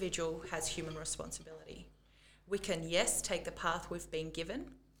individual has human responsibility. We can, yes, take the path we've been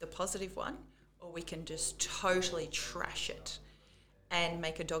given, the positive one, or we can just totally trash it and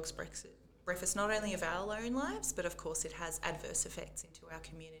make a dog's breakfast not only of our own lives, but of course it has adverse effects into our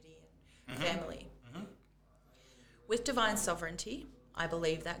community and family. With divine sovereignty, I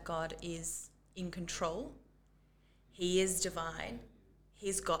believe that God is in control. He is divine.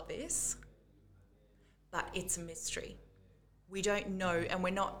 He's got this, but it's a mystery. We don't know, and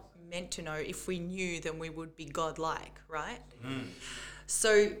we're not meant to know. If we knew, then we would be God-like, right?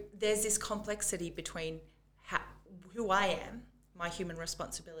 So there's this complexity between who I am, my human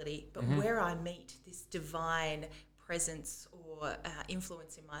responsibility, but where I meet this divine presence or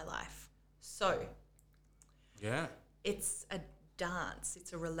influence in my life. So Yeah. it's a dance,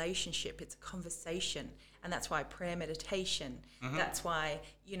 it's a relationship, it's a conversation, and that's why prayer, meditation, that's why,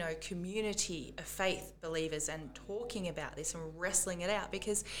 community of faith believers and talking about this and wrestling it out,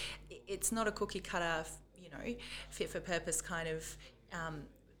 because it's not a cookie cutter, fit for purpose kind of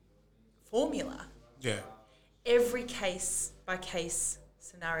formula. Yeah. Every case by case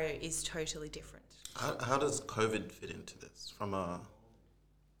scenario is totally different. How does COVID fit into this from a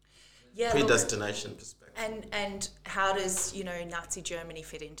Yeah, predestination perspective? and how does Nazi Germany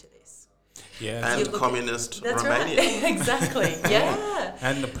fit into this? Yeah. And communist That's Romania. right. Exactly. Yeah.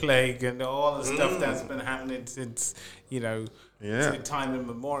 And the plague and all the stuff that's been happening since, time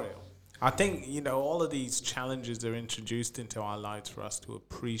immemorial. I think, all of these challenges are introduced into our lives for us to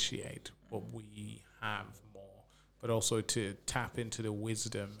appreciate what we have more, but also to tap into the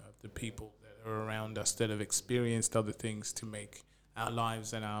wisdom of the people that are around us that have experienced other things to make our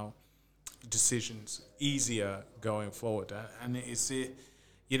lives and our decisions easier going forward. And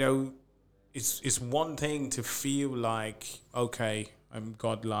it's one thing to feel like, okay, I'm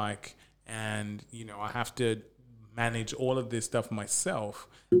godlike and I have to manage all of this stuff myself,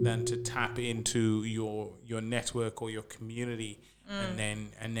 than to tap into your network or your community and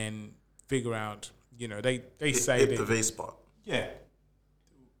then figure out, they say hit that the V spot. Yeah.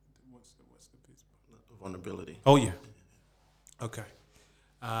 What's the V spot? The vulnerability. Oh yeah. Okay.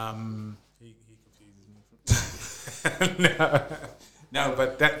 He confuses me. No,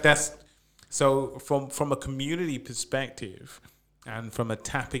 but that's so from a community perspective and from a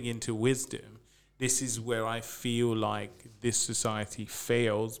tapping into wisdom, this is where I feel like this society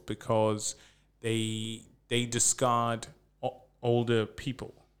fails because they discard older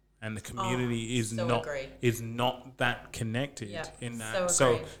people. And the community is not that connected in that.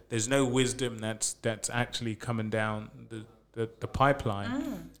 So there's no wisdom that's actually coming down the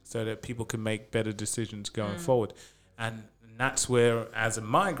pipeline. so that people can make better decisions going forward. And that's where, as a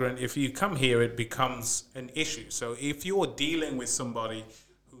migrant, if you come here, it becomes an issue. So if you're dealing with somebody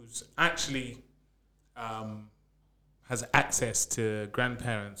who's actually has access to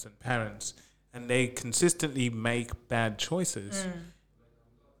grandparents and parents, and they consistently make bad choices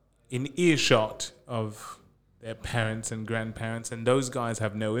in earshot of their parents and grandparents, and those guys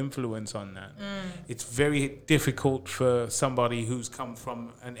have no influence on that. It's very difficult for somebody who's come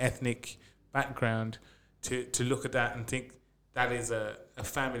from an ethnic background to look at that and think that is a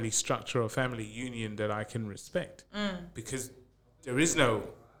family structure or family union that I can respect, because there is no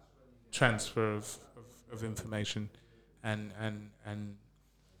transfer of information and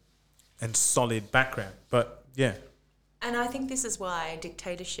solid background. But yeah. And I think this is why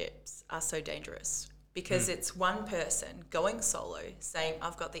dictatorships are so dangerous, because it's one person going solo saying,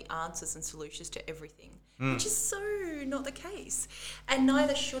 I've got the answers and solutions to everything, which is so not the case. And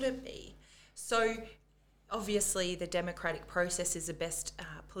neither should it be. So obviously the democratic process is the best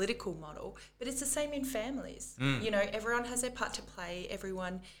political model, but it's the same in families. You know, everyone has their part to play.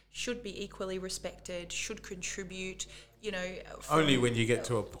 Everyone should be equally respected, should contribute, you know. Only when you get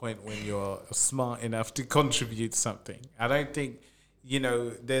to a point when you're smart enough to contribute something. I don't think, you know,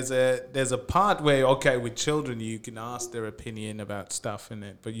 there's a part where, okay, with children you can ask their opinion about stuff in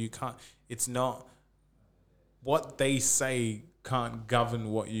it, but you can't, it's not, what they say can't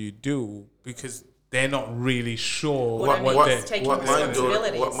govern what you do, because they're not really sure what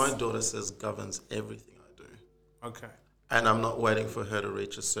my daughter says governs everything I do. Okay. And I'm not waiting for her to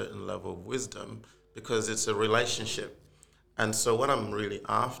reach a certain level of wisdom, because it's a relationship. And so what I'm really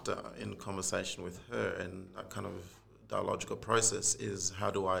after in conversation with her and that kind of dialogical process is, how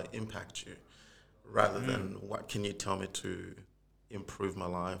do I impact you, rather than what can you tell me to improve my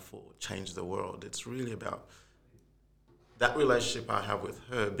life or change the world. It's really about that relationship I have with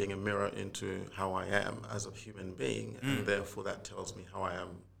her being a mirror into how I am as a human being, and therefore that tells me how I am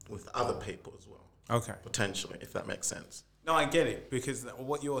with other people as well. Okay. Potentially, if that makes sense. No, I get it, because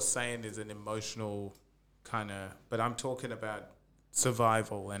what you're saying is an emotional kind of, but I'm talking about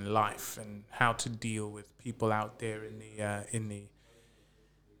survival and life and how to deal with people out there in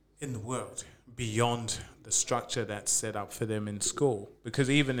the world beyond the structure that's set up for them in school. Because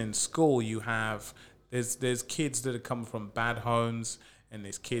even in school, you have there's kids that have come from bad homes, and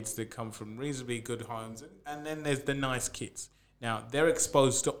there's kids that come from reasonably good homes, and then there's the nice kids. Now they're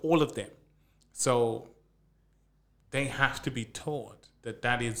exposed to all of them, so they have to be taught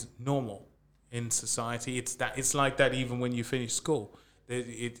that is normal in society. It's like that even when you finish school.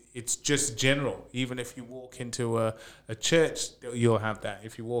 It's just general. Even if you walk into a church, you'll have that.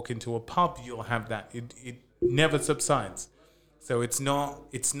 If you walk into a pub, you'll have that. It never subsides. So it's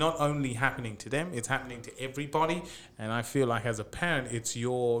not only happening to them, it's happening to everybody. And I feel like as a parent, it's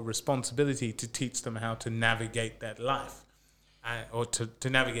your responsibility to teach them how to navigate that life, or to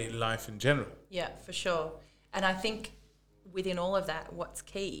navigate life in general. Yeah, for sure. And I think within all of that, what's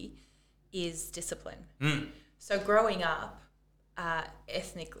key is discipline. So growing up,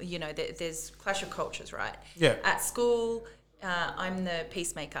 ethnically, you know, there's clash of cultures, right? Yeah. At school, I'm the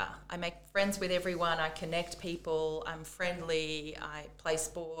peacemaker. I make friends with everyone. I connect people. I'm friendly. I play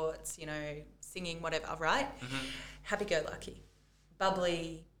sports, you know, singing, whatever, right? Happy-go-lucky,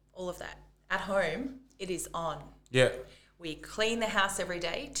 bubbly, all of that. At home, it is on. Yeah. We clean the house every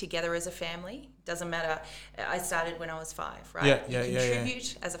day together as a family. Doesn't matter. I started when I was 5, right? You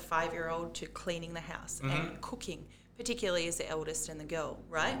contribute as a 5-year-old to cleaning the house and cooking, particularly as the eldest and the girl,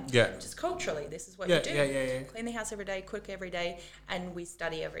 right? Yeah. Just culturally, this is what you do. Yeah. Clean the house every day, cook every day, and we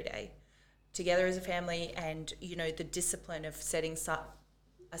study every day together as a family. And, you know, the discipline of setting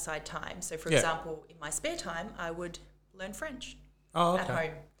aside time. So, for example, in my spare time, I would learn French at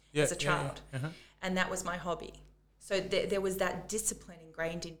home as a child. And that was my hobby. So there was that discipline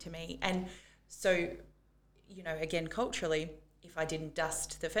ingrained into me. And so, you know, again, culturally, if I didn't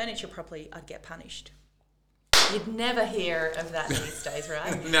dust the furniture properly, I'd get punished. You'd never hear of that these days,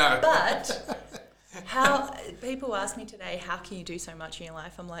 right? No. But how people ask me today, how can you do so much in your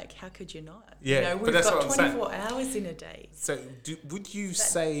life? I'm like, how could you not? Yeah, you know, but we've that's got what I'm 24 hours in a day. So would you that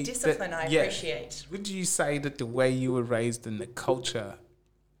say discipline that, I appreciate. Would you say that the way you were raised and the culture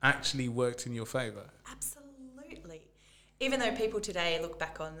actually worked in your favour? Absolutely. Even though people today look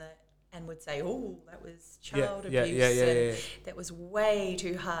back on and would say, oh, that was child abuse, that was way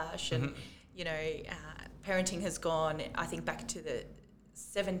too harsh, and, you know, parenting has gone, I think, back to the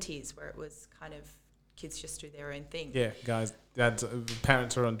 70s where it was kind of kids just do their own thing. Yeah, guys,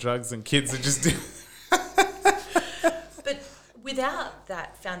 parents are on drugs and kids are just... But without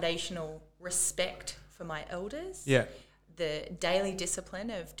that foundational respect for my elders, the daily discipline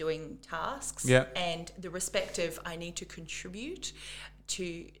of doing tasks Yeah. and the respect of I need to contribute to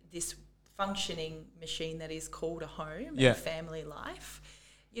this functioning machine that is called a home Yeah. and family life,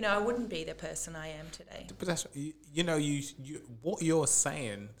 I wouldn't be the person I am today. But that's you what you're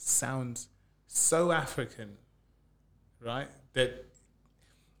saying sounds so African, right? That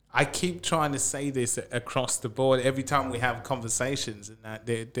I keep trying to say this across the board every time we have conversations, and that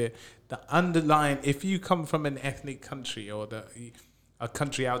the underlying, if you come from an ethnic country or a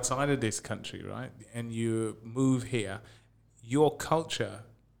country outside of this country, right, and you move here, your culture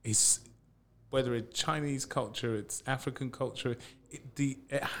is, whether it's Chinese culture, it's African culture,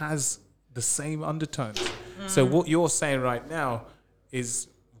 it has the same undertones. So what you're saying right now is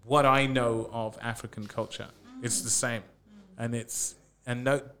what I know of African culture. It's the same,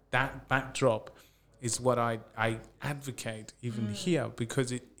 that backdrop is what I advocate even here,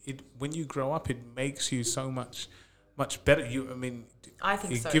 because it when you grow up, it makes you so much better. I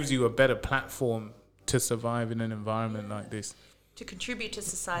think it so. gives you a better platform to survive in an environment like this. To contribute to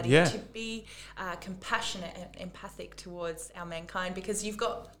society, Yeah. to be compassionate and empathic towards our mankind, because you've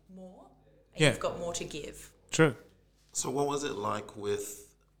got more and Yeah. you've got more to give. True. So what was it like with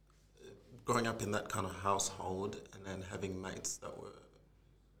growing up in that kind of household and then having mates that were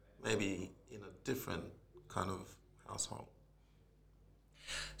maybe in a different kind of household?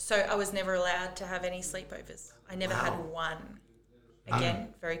 So I was never allowed to have any sleepovers. I never had one.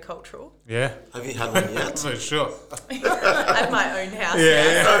 Again, very cultural. Yeah. Have you had one yet? For sure. At my own house.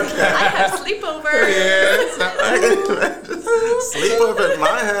 Yeah. I have sleepovers. Sleep over at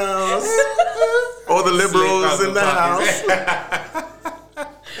my house. All the liberals Sleep in the over house.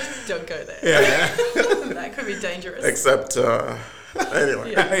 Don't go there. Yeah. That could be dangerous. Except,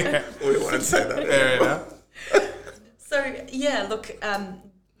 anyway, Yeah. we won't say that Fair anymore. enough. So, yeah, look,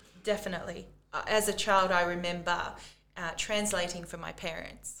 definitely. As a child, I remember translating for my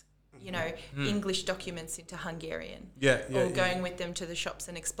parents, English documents into Hungarian. Or going with them to the shops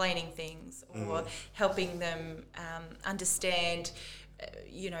and explaining things, or helping them understand,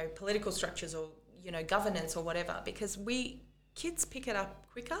 political structures or, governance or whatever, because kids pick it up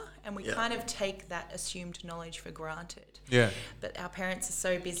quicker and we kind of take that assumed knowledge for granted. Yeah. But our parents are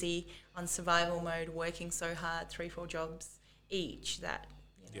so busy on survival mode, working so hard, 3-4 jobs each, that,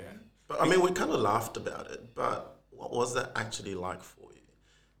 Yeah. But I mean, we kind of laughed about it, but what was that actually like for you?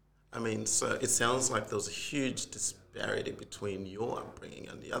 I mean, so it sounds like there was a huge disparity between your upbringing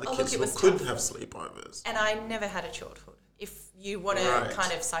and the other kids it who was could tough. have sleepovers. And I never had a childhood, if you want to Right.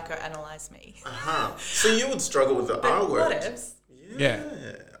 kind of psychoanalyze me. So you would struggle with the R word. What ifs? Yeah.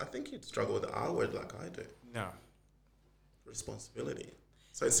 I think you'd struggle with the R word like I do. No. Responsibility.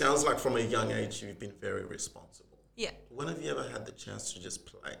 So it sounds like from a young age you've been very responsible. Yeah. When have you ever had the chance to just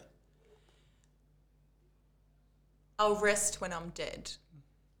play? I'll rest when I'm dead.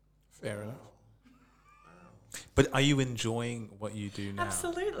 Fair enough. But are you enjoying what you do now?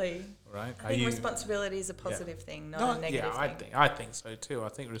 Absolutely. Right? I think responsibility is a positive thing, not a negative thing. I think so too. I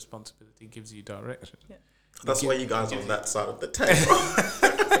think responsibility gives you direction. Yeah. That's why you guys are on that side of the table.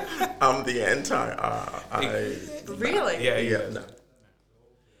 I'm the anti-R. Really? Yeah. No.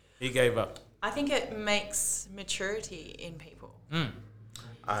 He gave up. I think it makes maturity in people.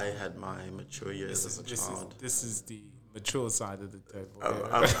 I had my mature years as a child. This is the mature side of the table.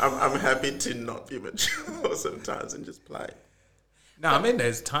 I'm happy to not be mature sometimes and just play. No, I mean,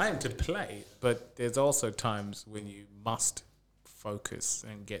 there's time to play, but there's also times when you must focus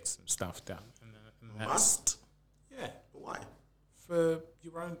and get some stuff done. And that's- Must? Yeah, Why? for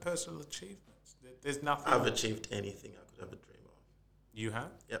your own personal achievements. There's nothing. I've achieved anything I could ever dream of. You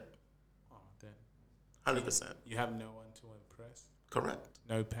have? Yep, Oh, then 100%. you have no one to impress. Correct.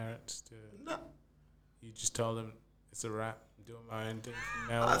 No parents to. No, You just told them it's a wrap. I'm doing my own thing from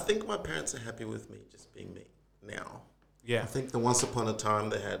now I on. think my parents are happy with me just being me now. Yeah. I think that once upon a time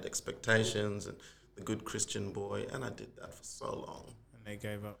they had expectations and the good Christian boy, and I did that for so long. And they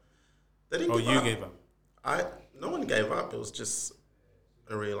gave up. They didn't Oh, give you up. gave up. No one gave up. It was just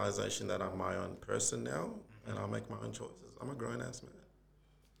a realization that I'm my own person now, and I'll make my own choices. I'm a grown-ass man.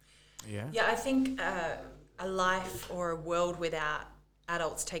 Yeah. Yeah, I think a life or a world without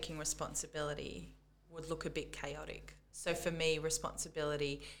adults taking responsibility would look a bit chaotic. So for me,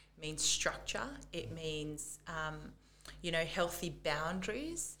 responsibility means structure. It means, healthy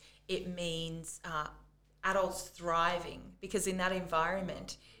boundaries. It means adults thriving, because in that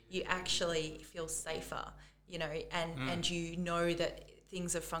environment, you actually feel safer, and you know that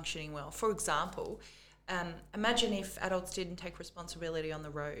things are functioning well. For example, imagine if adults didn't take responsibility on the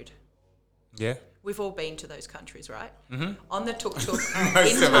road. Yeah. We've all been to those countries, right? Mm-hmm. On the tuk-tuk Most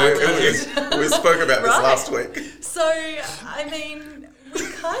in of it. Thailand. We spoke about this Right. last week. So, I mean, we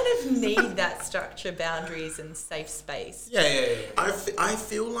kind of need that structure, boundaries and safe space. Yeah. I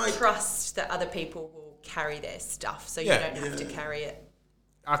feel like Trust that other people will carry their stuff so Yeah. you don't have to carry it.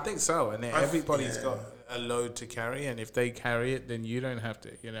 I think so, and then everybody's got a load to carry, and if they carry it, then you don't have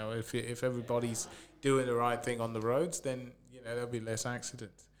to. You know, if everybody's doing the right thing on the roads, then there'll be less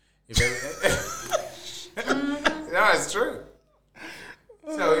accidents. No, it's true.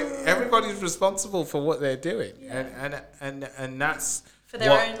 So everybody's responsible for what they're doing, and that's For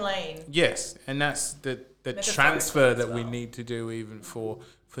their own lane. Yes, and that's the transfer that we need to do even for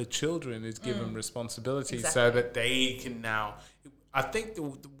children is give them responsibility so that they can now. I think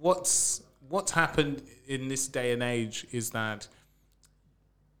what's happened in this day and age is that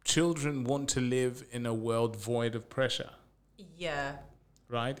children want to live in a world void of pressure. Yeah.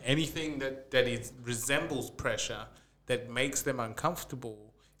 Right? Anything that resembles pressure that makes them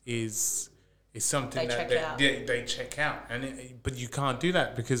uncomfortable is something they check out. But you can't do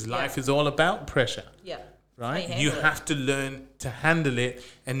that because life is all about pressure. Yeah. Right? You have to learn to handle it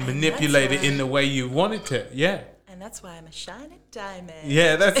and manipulate it in the way you want it to. Yeah. And that's why I'm a shining diamond.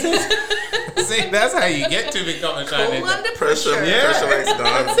 Yeah, that's it. See, that's how you get to become a shining diamond. Under pressure. Yeah. Pressure makes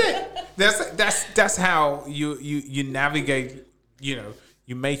diamond. That's it. That's how you navigate. You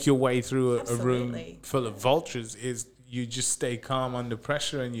make your way through a room full of vultures. Is you just stay calm under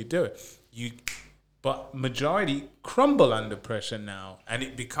pressure and you do it. But majority crumble under pressure now, and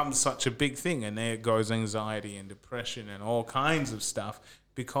it becomes such a big thing. And there goes anxiety and depression and all kinds of stuff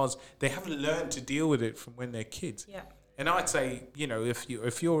because they haven't learned to deal with it from when they're kids. Yeah. And I'd say,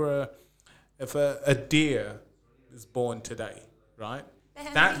 if a deer is born today, right?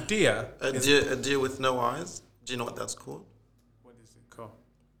 That deer A deer with no eyes. Do you know what that's called? What is it called?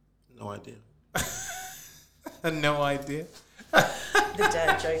 No idea. No idea. The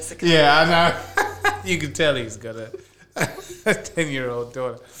dad jokes are coming. Yeah, I know. You can tell he's got a 10-year-old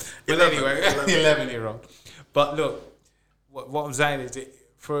daughter. But 11-year-old. But look, what I'm saying is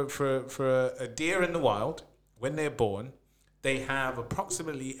for a deer in the wild, when they're born, they have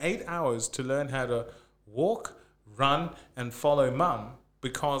approximately 8 hours to learn how to walk, run, and follow mum.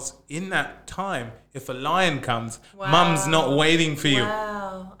 Because in that time, if a lion comes, mum's not waiting for you.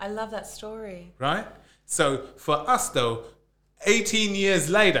 Wow, I love that story. Right? So for us, though, 18 years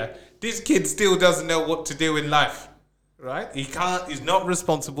later, this kid still doesn't know what to do in life. Right? He's not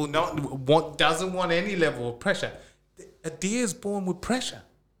responsible, doesn't want any level of pressure. A deer's born with pressure.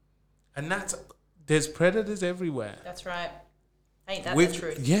 And there's predators everywhere. That's right. Ain't that the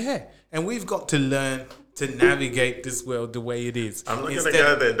truth? Yeah. And we've got to learn to navigate this world the way it is. I'm not going to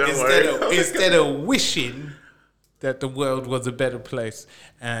go there, don't worry. Instead of wishing that the world was a better place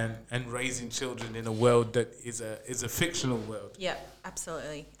and raising children in a world that is a fictional world. Yeah,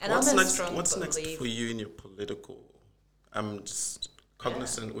 absolutely. And What's I'm a next? strong What's next believer. for you in your political? I'm just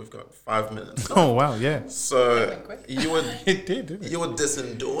cognizant we've got 5 minutes. Oh wow, yeah. So you were It did, didn't it? you were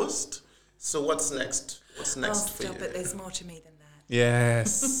disendorsed. So what's next? What's next for Stop you? it. There's more to me than that.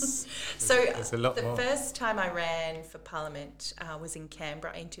 Yes. So There's a lot the more. first time I ran for Parliament was in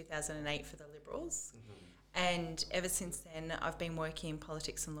Canberra in 2008 for the Liberals. And ever since then, I've been working in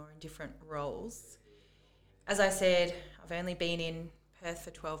politics and law in different roles. As I said, I've only been in Perth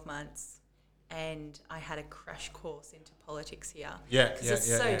for 12 months and I had a crash course into politics here. Yeah, Because yeah, it's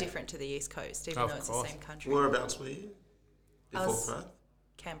yeah, so yeah. different to the East Coast, even Of though it's course. the same country. Whereabouts were you? I Before was Perth?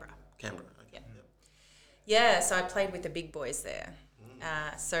 Canberra. Canberra. Okay. Yeah. Yeah, so I played with the big boys there.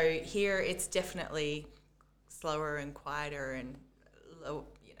 So here it's definitely slower and quieter and low,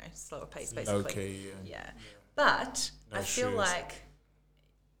 slower pace basically. Okay, Yeah. But No I feel shoes. like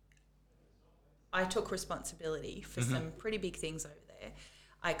I took responsibility for some pretty big things over there.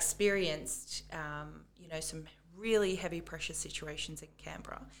 I experienced, some really heavy pressure situations in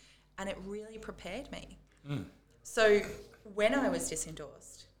Canberra, and it really prepared me. So when I was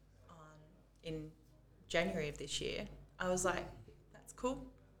disendorsed in January of this year, I was like, that's cool.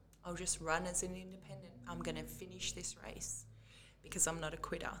 I'll just run as an independent. I'm going to finish this race because I'm not a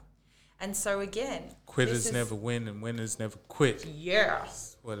quitter. And so again, Quitters never win and winners never quit. Yeah.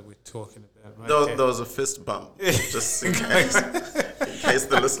 What are we talking about right There was a fist bump, just in case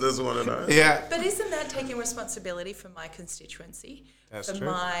the listeners want to know. Yeah. But isn't that taking responsibility for my constituency? That's for true.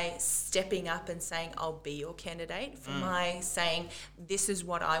 my stepping up and saying, I'll be your candidate. For my saying, this is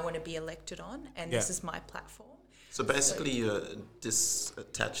what I want to be elected on and this is my platform. So basically, you're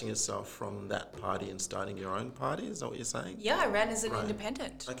disattaching yourself from that party and starting your own party. Is that what you're saying? Yeah, I ran as an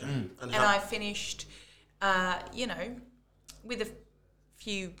independent. Okay. And I finished, with a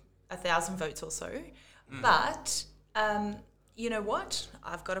few 1,000 votes or so. But you know what?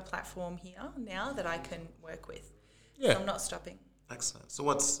 I've got a platform here now that I can work with. Yeah. So I'm not stopping. Excellent. So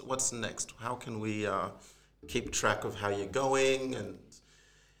what's next? How can we keep track of how you're going and,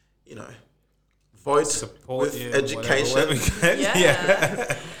 you know, vote Support with you, education? whatever we can.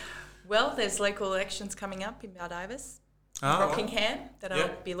 Yeah. Well, there's local elections coming up in Baldivis, Rockingham, that I'll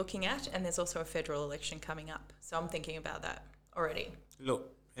be looking at, and there's also a federal election coming up. So I'm thinking about that already.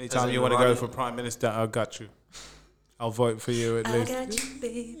 Look, anytime you want to go for Prime Minister, I got you. I'll vote for you at least. I got you,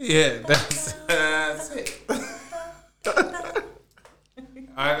 baby. Yeah, that's it.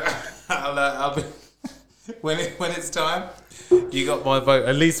 I'll be when it's time. You got my vote,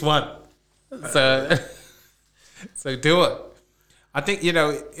 at least one. So do it. I think, you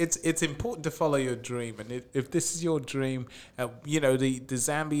know, it's important to follow your dream, and if this is your dream, you know, the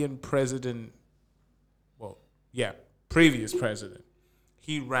Zambian president, previous president,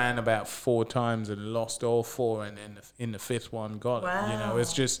 he ran about 4 times and lost all 4, and in the 5th one got it. You know,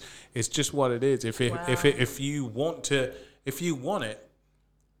 it's just what it is. If you want it,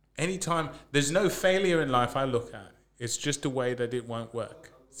 anytime, there's no failure in life I look at. It's just a way that it won't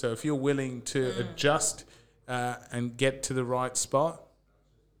work. So if you're willing to adjust and get to the right spot,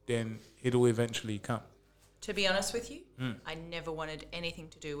 then it'll eventually come. To be honest with you, I never wanted anything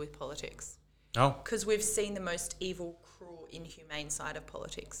to do with politics. Oh. Because we've seen the most evil, cruel, inhumane side of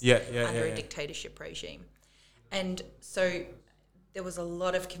politics under a dictatorship regime. And so there was a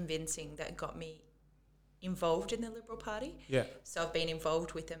lot of convincing that got me involved in the Liberal Party. Yeah. So I've been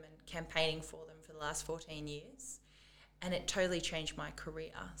involved with them and campaigning for them for the last 14 years. And it totally changed my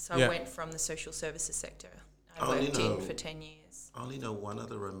career. So I went from the social services sector. I worked in for 10 years. I only know one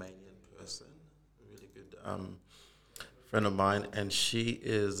other Romanian person, a really good friend of mine, and she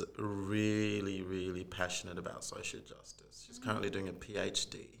is really, really passionate about social justice. She's currently doing a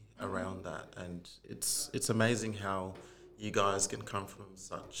PhD around that, and it's amazing how you guys can come from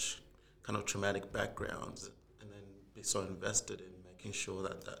such kind of traumatic backgrounds and then be so invested in making sure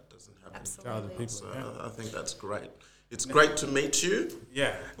that doesn't happen. Absolutely. To other people. So I think that's great. It's great to meet you.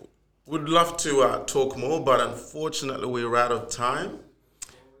 Yeah. Would love to talk more, but unfortunately we're out of time.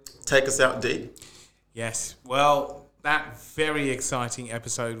 Take us out, Dee. Yes. Well, that very exciting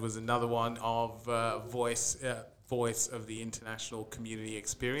episode was another one of Voice of the International Community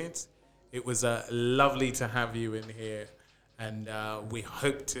Experience. It was lovely to have you in here, and we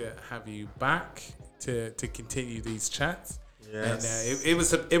hope to have you back to continue these chats. Yes. And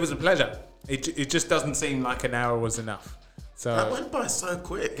it was a pleasure. It just doesn't seem like an hour was enough. So That went by so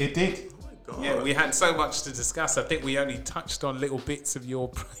quick. it did. Oh my God. Yeah, we had so much to discuss. I think we only touched on little bits of your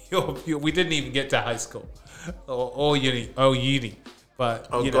we didn't even get to high school or uni.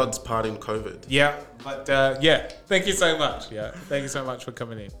 But God's part in COVID. Yeah, but thank you so much. Yeah, thank you so much for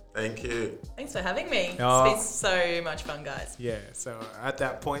coming in. Thank you. Thanks for having me. Oh. It's been so much fun, guys. Yeah, so at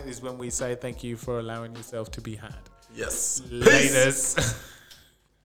that point is when we say thank you for allowing yourself to be had. Yes. Peace. Laters.